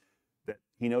comment that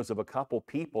he knows of a couple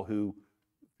people who,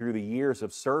 through the years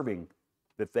of serving,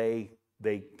 that they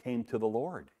came to the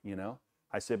Lord,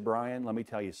 I said, Brian, let me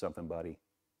tell you something, buddy.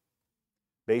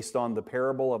 Based on the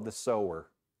parable of the sower,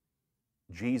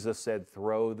 Jesus said,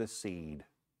 throw the seed.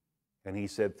 And he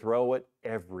said, throw it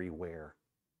everywhere.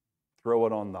 Throw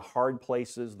it on the hard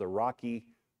places, the rocky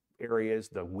areas,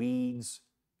 the weeds,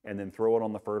 and then throw it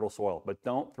on the fertile soil. But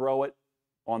don't throw it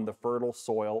on the fertile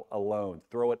soil alone.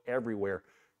 Throw it everywhere.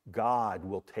 God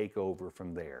will take over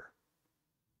from there.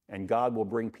 And God will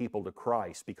bring people to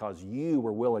Christ because you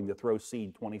were willing to throw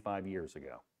seed 25 years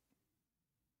ago.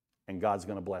 And God's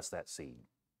going to bless that seed.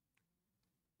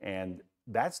 And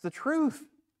that's the truth.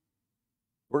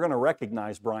 We're going to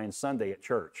recognize Brian Sunday at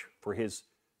church for his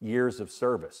years of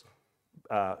service.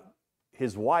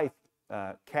 His wife,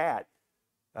 Kathleen,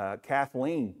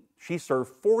 she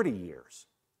served 40 years,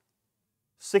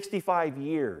 65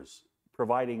 years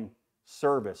providing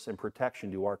service and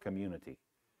protection to our community.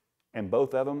 And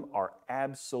both of them are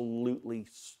absolutely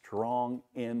strong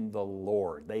in the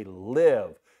Lord. They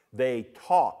live, they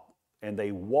talk, and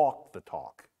they walk the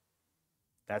talk.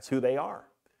 That's who they are.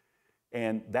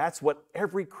 And that's what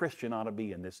every Christian ought to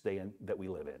be in this day that we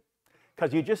live in.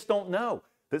 Because you just don't know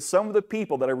that some of the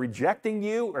people that are rejecting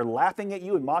you or laughing at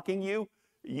you and mocking you,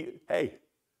 hey,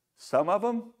 some of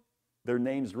them, their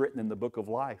name's written in the book of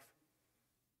life.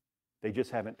 They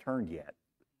just haven't turned yet.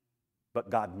 But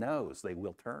God knows they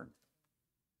will turn.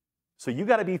 So you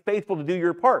got to be faithful to do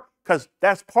your part, because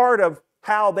that's part of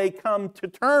how they come to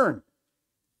turn.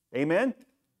 Amen?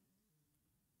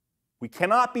 We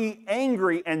cannot be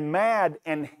angry and mad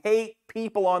and hate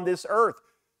people on this earth.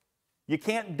 You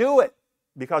can't do it,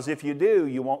 because if you do,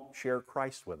 you won't share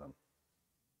Christ with them.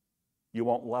 You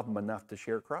won't love them enough to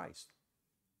share Christ.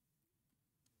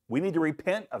 We need to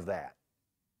repent of that.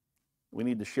 We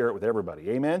need to share it with everybody.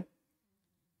 Amen?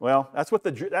 Well, that's what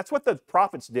the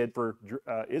prophets did for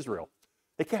Israel.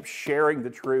 They kept sharing the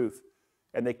truth,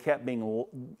 and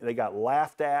they got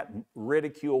laughed at,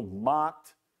 ridiculed,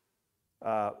 mocked,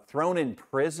 thrown in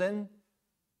prison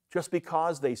just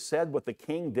because they said what the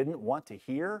king didn't want to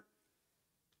hear.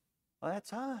 Well,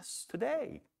 that's us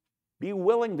today. Be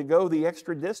willing to go the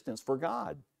extra distance for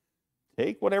God.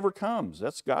 Take whatever comes.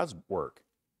 That's God's work.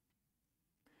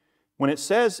 When it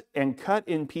says, and cut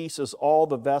in pieces all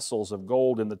the vessels of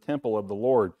gold in the temple of the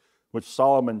Lord, which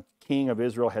Solomon, king of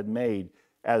Israel, had made,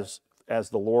 as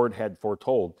the Lord had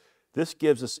foretold, this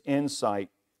gives us insight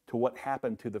to what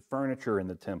happened to the furniture in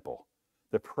the temple,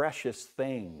 the precious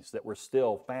things that were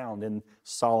still found in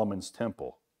Solomon's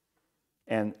temple.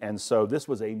 And so this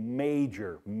was a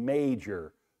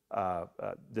major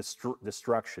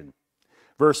destruction.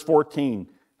 Verse 14,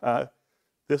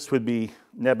 this would be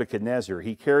Nebuchadnezzar.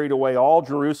 He carried away all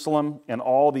Jerusalem and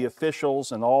all the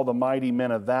officials and all the mighty men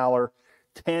of valor,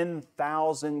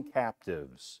 10,000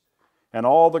 captives, and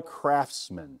all the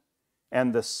craftsmen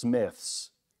and the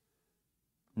smiths.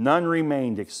 None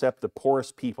remained except the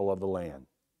poorest people of the land.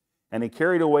 And he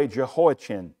carried away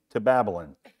Jehoiachin to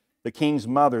Babylon, the king's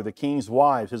mother, the king's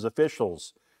wives, his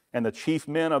officials, and the chief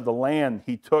men of the land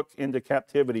he took into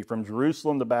captivity from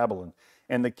Jerusalem to Babylon.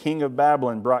 And the king of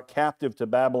Babylon brought captive to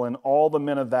Babylon all the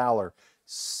men of valor,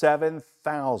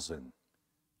 7,000,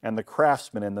 and the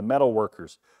craftsmen and the metal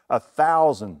workers,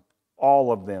 1,000,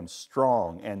 all of them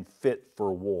strong and fit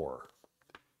for war.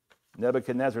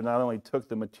 Nebuchadnezzar not only took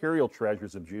the material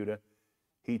treasures of Judah,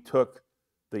 he took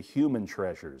the human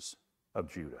treasures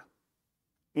of Judah.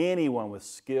 Anyone with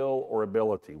skill or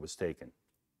ability was taken.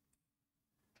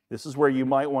 This is where you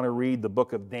might want to read the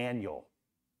book of Daniel.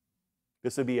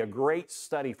 This would be a great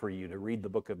study for you to read the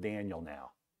book of Daniel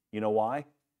now. You know why?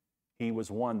 He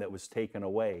was one that was taken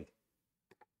away.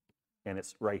 And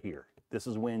it's right here. This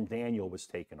is when Daniel was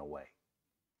taken away.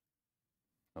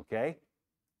 Okay?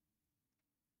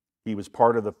 He was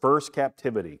part of the first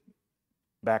captivity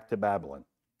back to Babylon.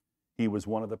 He was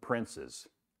one of the princes.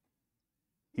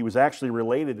 He was actually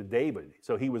related to David,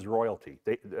 so he was royalty.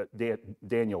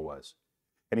 Daniel was.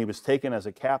 And he was taken as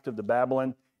a captive to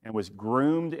Babylon and was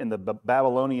groomed in the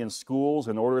Babylonian schools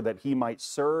in order that he might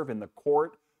serve in the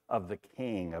court of the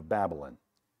king of Babylon.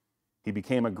 He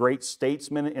became a great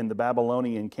statesman in the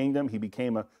Babylonian kingdom. He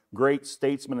became a great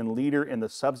statesman and leader in the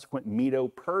subsequent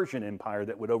Medo-Persian Empire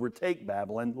that would overtake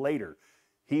Babylon later.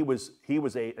 He was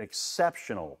an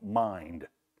exceptional mind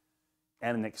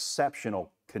and an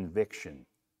exceptional conviction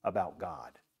about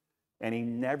God. And he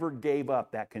never gave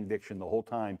up that conviction the whole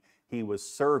time he was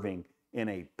serving in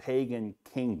a pagan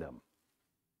kingdom.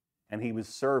 And he was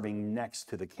serving next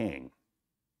to the king.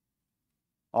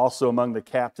 Also among the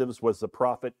captives was the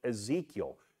prophet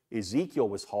Ezekiel. Ezekiel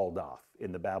was hauled off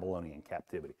in the Babylonian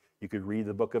captivity. You could read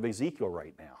the book of Ezekiel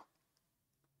right now.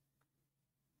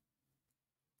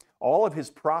 All of his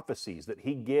prophecies that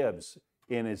he gives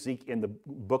in the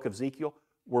book of Ezekiel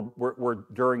were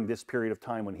during this period of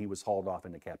time when he was hauled off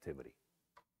into captivity.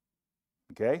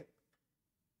 Okay?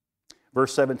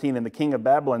 Verse 17, and the king of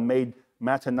Babylon made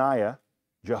Mattaniah,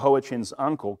 Jehoiachin's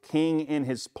uncle, king in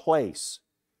his place,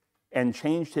 and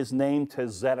changed his name to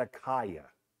Zedekiah.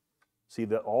 See,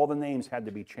 all the names had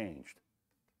to be changed.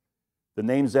 The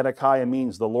name Zedekiah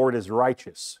means the Lord is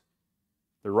righteous.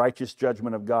 The righteous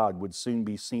judgment of God would soon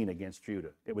be seen against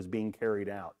Judah. It was being carried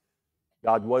out.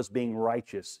 God was being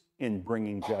righteous in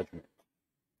bringing judgment.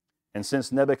 And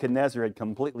since Nebuchadnezzar had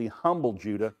completely humbled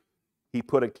Judah, he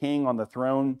put a king on the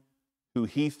throne who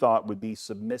he thought would be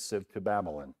submissive to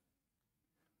Babylon.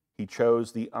 He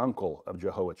chose the uncle of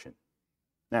Jehoiachin.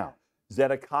 Now,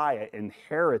 Zedekiah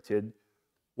inherited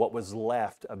what was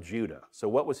left of Judah. So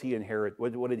what was he inherit?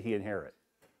 What did he inherit?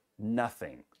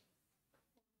 Nothing.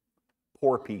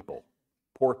 Poor people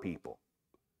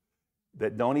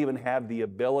that don't even have the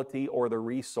ability or the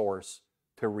resource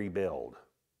to rebuild.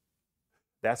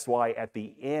 That's why at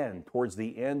the end, towards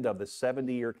the end of the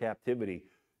 70-year captivity,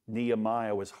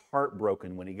 Nehemiah was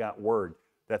heartbroken when he got word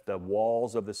that the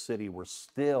walls of the city were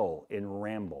still in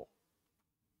ramble.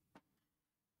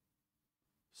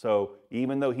 So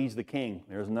even though he's the king,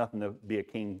 there's nothing to be a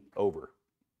king over.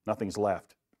 Nothing's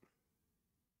left.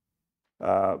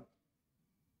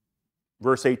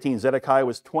 Verse 18, Zedekiah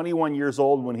was 21 years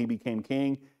old when he became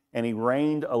king, and he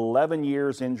reigned 11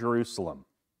 years in Jerusalem.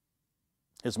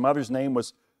 His mother's name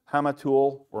was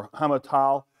Hamutal,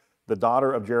 the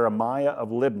daughter of Jeremiah of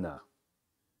Libnah.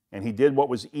 And he did what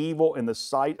was evil in the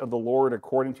sight of the Lord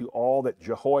according to all that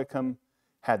Jehoiakim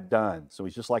had done. So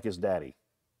he's just like his daddy.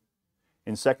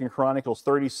 In 2 Chronicles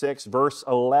 36, verse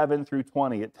 11 through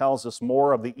 20, it tells us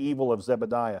more of the evil of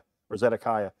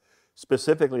Zedekiah,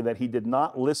 specifically that he did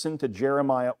not listen to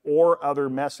Jeremiah or other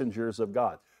messengers of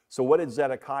God. So what did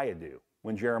Zedekiah do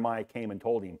when Jeremiah came and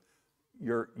told him,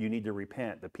 you need to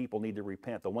repent, the people need to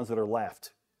repent, the ones that are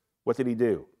left? What did he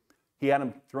do? He had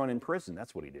him thrown in prison.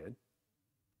 That's what he did.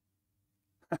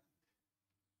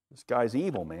 This guy's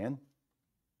evil, man.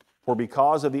 For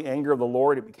because of the anger of the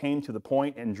Lord, it came to the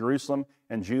point in Jerusalem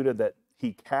and Judah that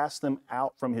He cast them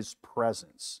out from his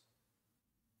presence.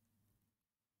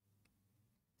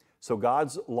 So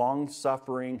God's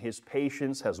long-suffering, his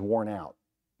patience has worn out.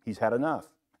 He's had enough.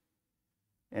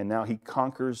 And now he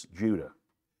conquers Judah.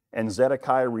 And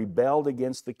Zedekiah rebelled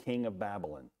against the king of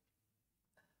Babylon.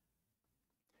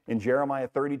 In Jeremiah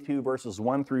 32, verses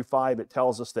 1 through 5, it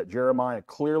tells us that Jeremiah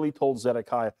clearly told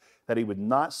Zedekiah that he would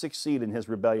not succeed in his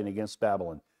rebellion against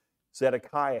Babylon.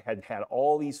 Zedekiah had had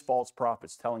all these false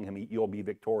prophets telling him, you'll be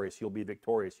victorious, you'll be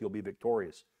victorious, you'll be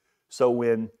victorious. So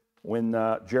when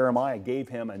Jeremiah gave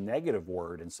him a negative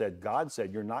word and said, God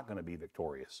said, you're not going to be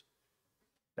victorious,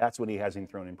 that's when he has him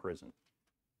thrown in prison.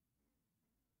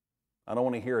 I don't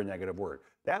want to hear a negative word.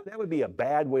 That would be a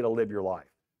bad way to live your life.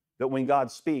 That when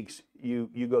God speaks, you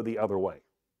go the other way.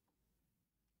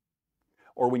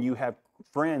 Or when you have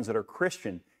friends that are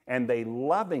Christian and they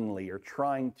lovingly are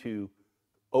trying to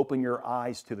open your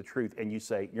eyes to the truth and you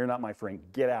say, you're not my friend,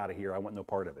 get out of here, I want no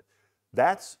part of it.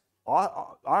 That's,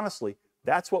 honestly,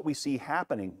 that's what we see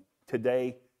happening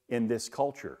today in this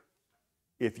culture.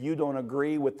 If you don't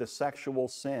agree with the sexual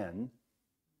sin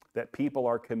that people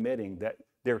are committing, that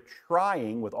they're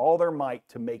trying with all their might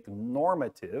to make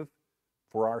normative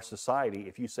for our society,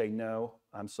 if you say, no,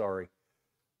 I'm sorry,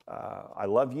 I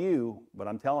love you, but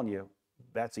I'm telling you,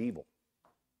 that's evil.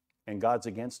 And God's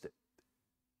against it.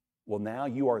 Well, now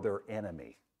you are their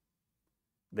enemy.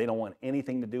 They don't want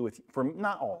anything to do with you. For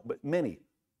not all, but many,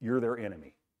 you're their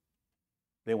enemy.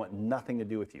 They want nothing to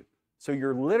do with you. So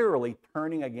you're literally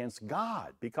turning against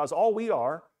God, because all we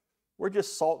are, we're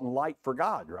just salt and light for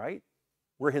God, right?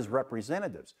 We're his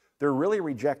representatives. They're really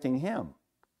rejecting him.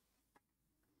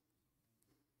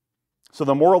 So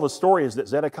the moral of the story is that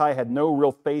Zedekiah had no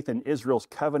real faith in Israel's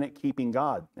covenant-keeping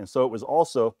God. And so it was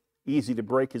also easy to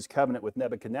break his covenant with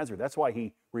Nebuchadnezzar. That's why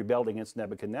he rebelled against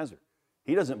Nebuchadnezzar.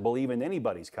 He doesn't believe in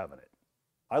anybody's covenant.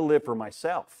 I live for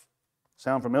myself.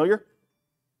 Sound familiar?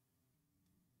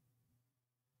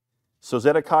 So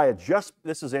Zedekiah,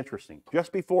 this is interesting,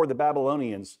 just before the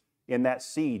Babylonians in that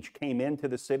siege came into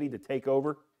the city to take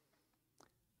over,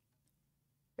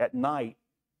 at night,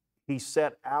 he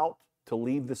set out to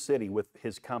leave the city with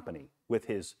his company, with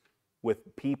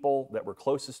people that were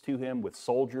closest to him, with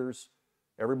soldiers,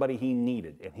 everybody he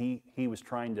needed. And he was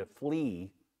trying to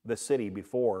flee the city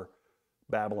before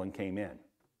Babylon came in.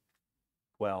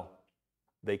 Well,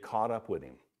 they caught up with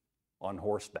him on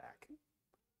horseback.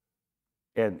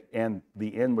 And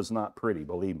the end was not pretty,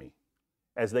 believe me.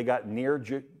 As they got near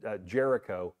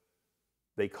Jericho,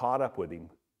 they caught up with him,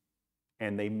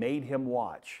 and they made him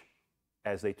watch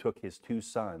as they took his 2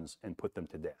 sons and put them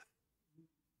to death.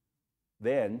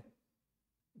 Then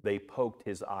they poked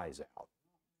his eyes out.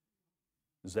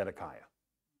 Zedekiah.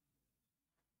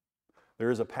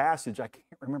 There is a passage, I can't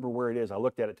remember where it is, I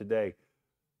looked at it today,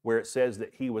 where it says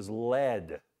that he was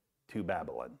led to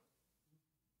Babylon.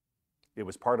 It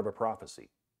was part of a prophecy.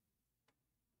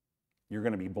 You're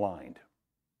going to be blind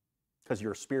because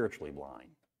you're spiritually blind.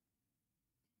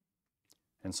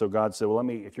 And so God said, well,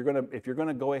 if you're going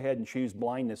to go ahead and choose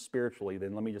blindness spiritually,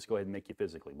 then let me just go ahead and make you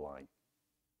physically blind.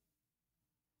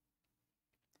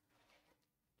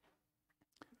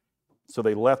 So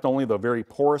they left only the very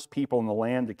poorest people in the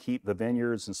land to keep the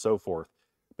vineyards and so forth.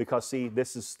 Because, see,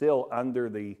 this is still under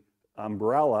the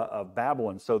umbrella of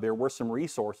Babylon, so there were some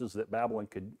resources that Babylon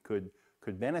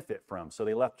could benefit from. So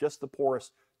they left just the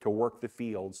poorest to work the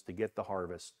fields to get the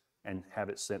harvest and have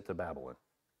it sent to Babylon.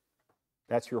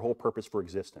 That's your whole purpose for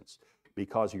existence,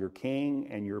 because your king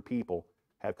and your people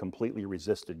have completely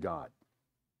resisted God.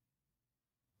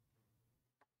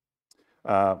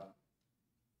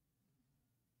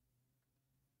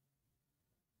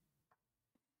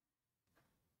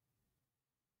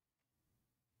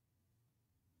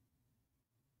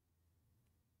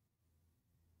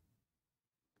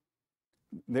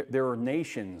 There are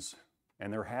nations,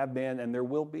 and there have been, and there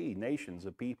will be nations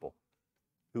of people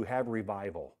who have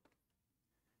revival.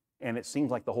 And it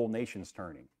seems like the whole nation's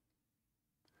turning.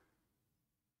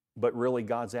 But really,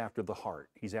 God's after the heart.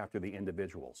 He's after the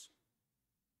individuals.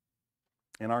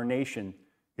 In our nation,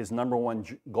 his number one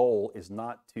goal is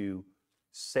not to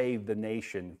save the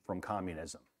nation from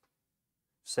communism,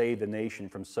 save the nation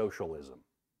from socialism,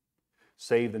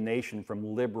 save the nation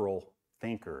from liberal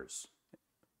thinkers,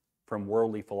 from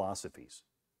worldly philosophies.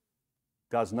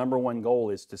 God's number one goal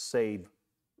is to save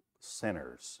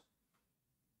sinners.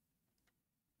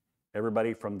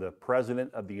 Everybody from the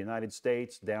President of the United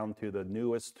States down to the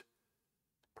newest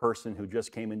person who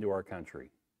just came into our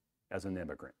country as an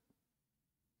immigrant.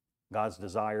 God's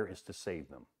desire is to save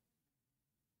them.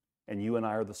 And you and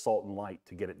I are the salt and light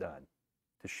to get it done,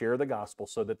 to share the gospel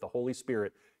so that the Holy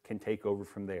Spirit can take over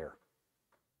from there.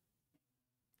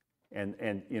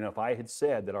 And you know, if I had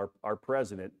said that our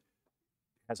president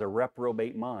has a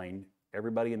reprobate mind,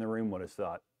 everybody in the room would have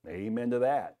thought, amen to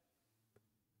that.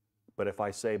 But if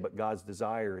I say, but God's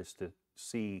desire is to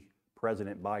see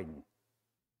President Biden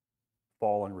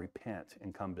fall and repent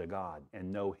and come to God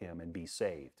and know him and be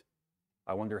saved,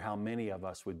 I wonder how many of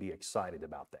us would be excited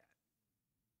about that.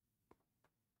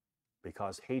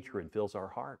 Because hatred fills our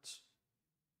hearts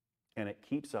and it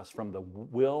keeps us from the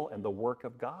will and the work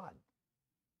of God.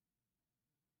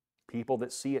 People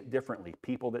that see it differently,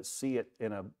 people that see it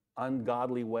in an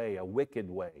ungodly way, a wicked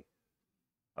way,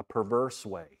 a perverse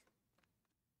way.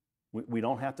 We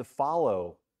don't have to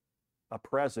follow a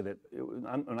president.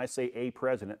 When I say a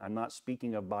president, I'm not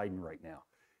speaking of Biden right now.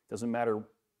 It doesn't matter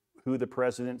who the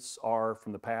presidents are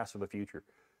from the past or the future.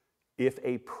 If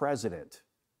a president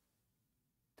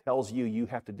tells you you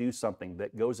have to do something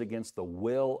that goes against the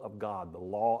will of God, the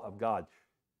law of God,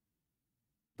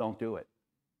 don't do it.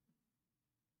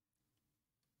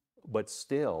 But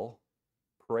still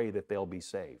pray that they'll be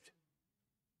saved.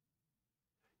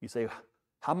 You say,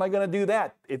 how am I going to do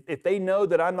that? If they know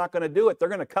that I'm not going to do it, they're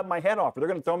going to cut my head off, or they're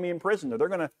going to throw me in prison, or they're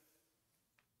going to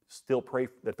still pray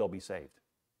that they'll be saved.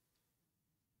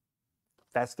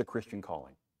 That's the Christian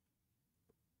calling.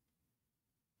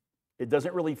 It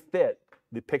doesn't really fit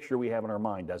the picture we have in our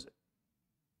mind, does it?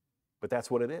 But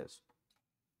that's what it is.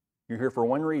 You're here for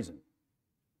one reason,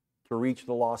 to reach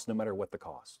the lost no matter what the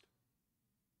cost.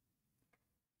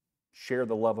 Share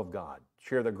the love of God,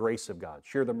 share the grace of God,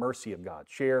 share the mercy of God,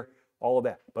 share all of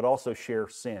that, but also share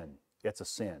sin. It's a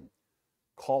sin.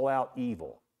 Call out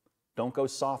evil. Don't go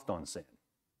soft on sin.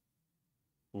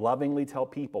 Lovingly tell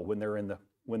people when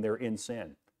they're in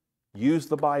sin. Use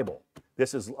the Bible.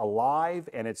 This is alive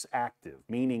and it's active,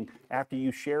 meaning after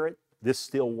you share it, this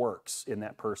still works in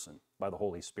that person by the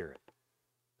Holy Spirit.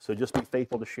 So just be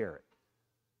faithful to share it.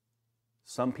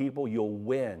 Some people you'll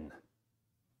win.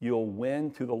 You'll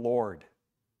win to the Lord.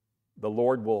 The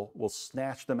Lord will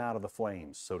snatch them out of the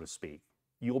flames, so to speak.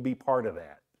 You'll be part of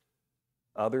that.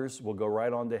 Others will go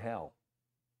right on to hell.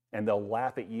 And they'll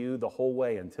laugh at you the whole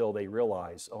way until they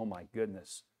realize, oh my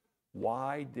goodness,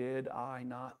 why did I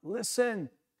not listen?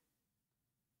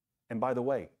 And by the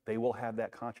way, they will have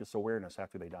that conscious awareness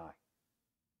after they die.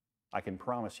 I can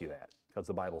promise you that because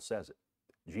the Bible says it.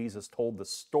 Jesus told the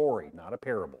story, not a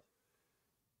parable,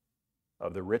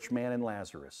 of the rich man and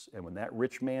Lazarus. And when that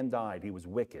rich man died, he was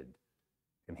wicked.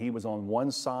 And he was on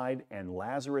one side, and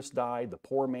Lazarus died, the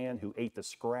poor man who ate the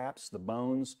scraps, the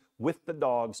bones, with the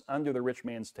dogs under the rich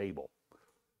man's table.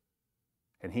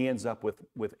 And he ends up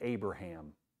with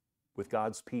Abraham, with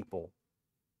God's people.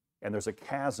 And there's a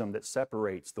chasm that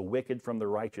separates the wicked from the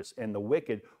righteous. And the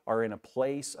wicked are in a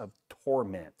place of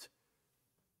torment.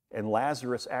 And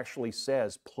Lazarus actually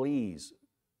says, please,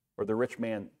 or the rich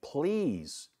man,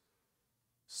 please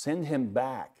send him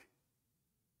back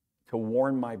to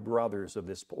warn my brothers of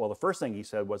this. Well, the first thing he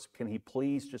said was, can he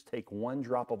please just take one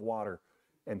drop of water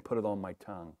and put it on my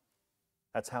tongue?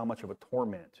 That's how much of a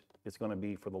torment it's going to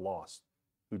be for the lost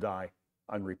who die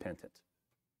unrepentant.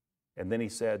 And then he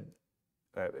said,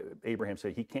 Abraham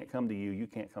said, he can't come to you, you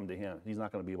can't come to him. He's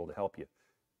not going to be able to help you.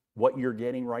 What you're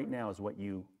getting right now is what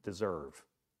you deserve.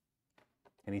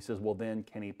 And he says, well then,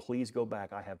 can he please go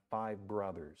back? I have 5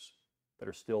 brothers that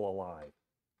are still alive.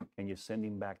 And you send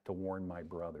him back to warn my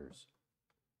brothers.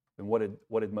 And what did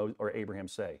Abraham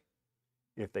say?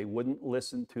 If they wouldn't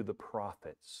listen to the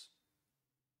prophets,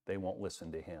 they won't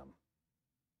listen to him.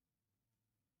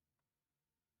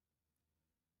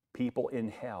 People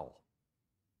in hell,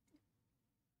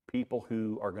 people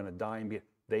who are going to die and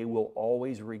they will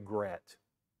always regret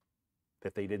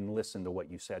that they didn't listen to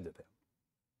what you said to them.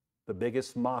 The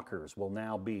biggest mockers will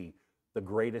now be the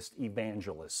greatest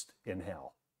evangelist in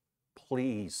hell.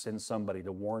 Please send somebody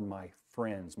to warn my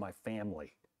friends, my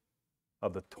family,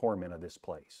 of the torment of this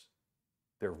place.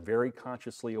 They're very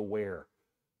consciously aware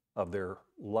of their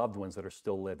loved ones that are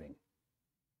still living.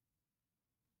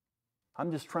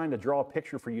 I'm just trying to draw a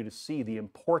picture for you to see the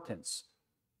importance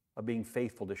of being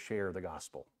faithful to share the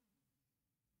gospel.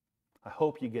 I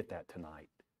hope you get that tonight.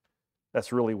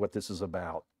 That's really what this is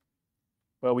about.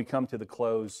 Well, we come to the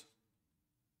close.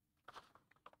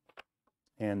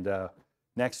 And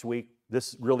next week,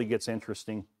 this really gets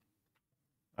interesting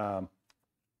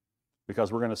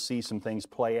because we're going to see some things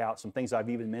play out, some things I've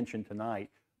even mentioned tonight,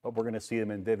 but we're going to see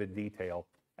them in vivid detail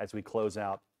as we close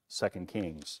out 2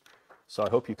 Kings. So I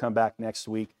hope you come back next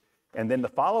week. And then the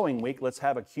following week, let's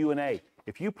have a Q&A.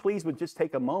 If you please would just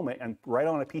take a moment and write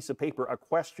on a piece of paper a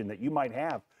question that you might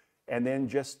have, and then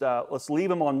just let's leave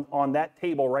them on that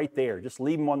table right there. Just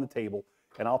leave them on the table.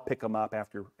 and I'll pick them up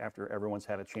after everyone's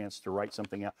had a chance to write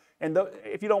something out. And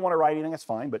if you don't want to write anything, that's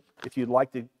fine. But if you'd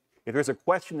like to, if there's a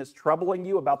question that's troubling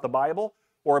you about the Bible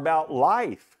or about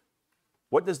life,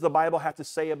 what does the Bible have to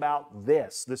say about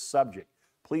this subject?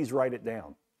 Please write it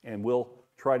down, and we'll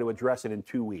try to address it in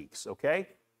 2 weeks, okay?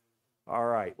 All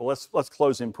right, well, let's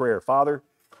close in prayer. Father,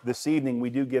 this evening we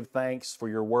do give thanks for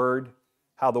your word,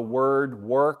 how the word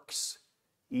works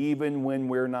even when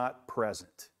we're not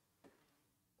present.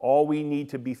 All we need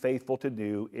to be faithful to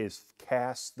do is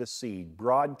cast the seed,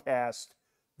 broadcast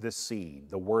the seed,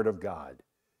 the word of God,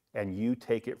 and you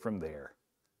take it from there.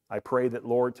 I pray that,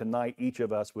 Lord, tonight each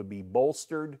of us would be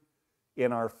bolstered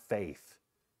in our faith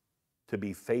to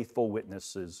be faithful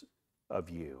witnesses of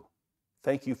you.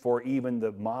 Thank you for even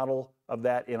the model of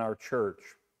that in our church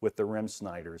with the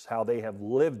Remsniders, how they have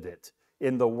lived it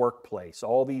in the workplace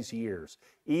all these years.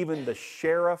 Even the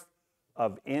sheriff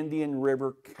of Indian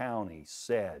River County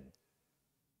said,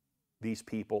 these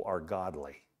people are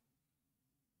godly.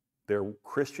 Their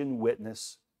Christian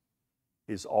witness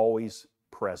is always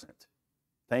present.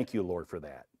 Thank you, Lord, for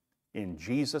that. In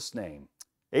Jesus' name,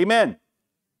 amen.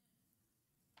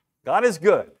 God is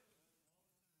good.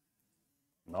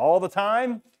 And all the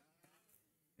time,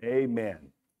 amen.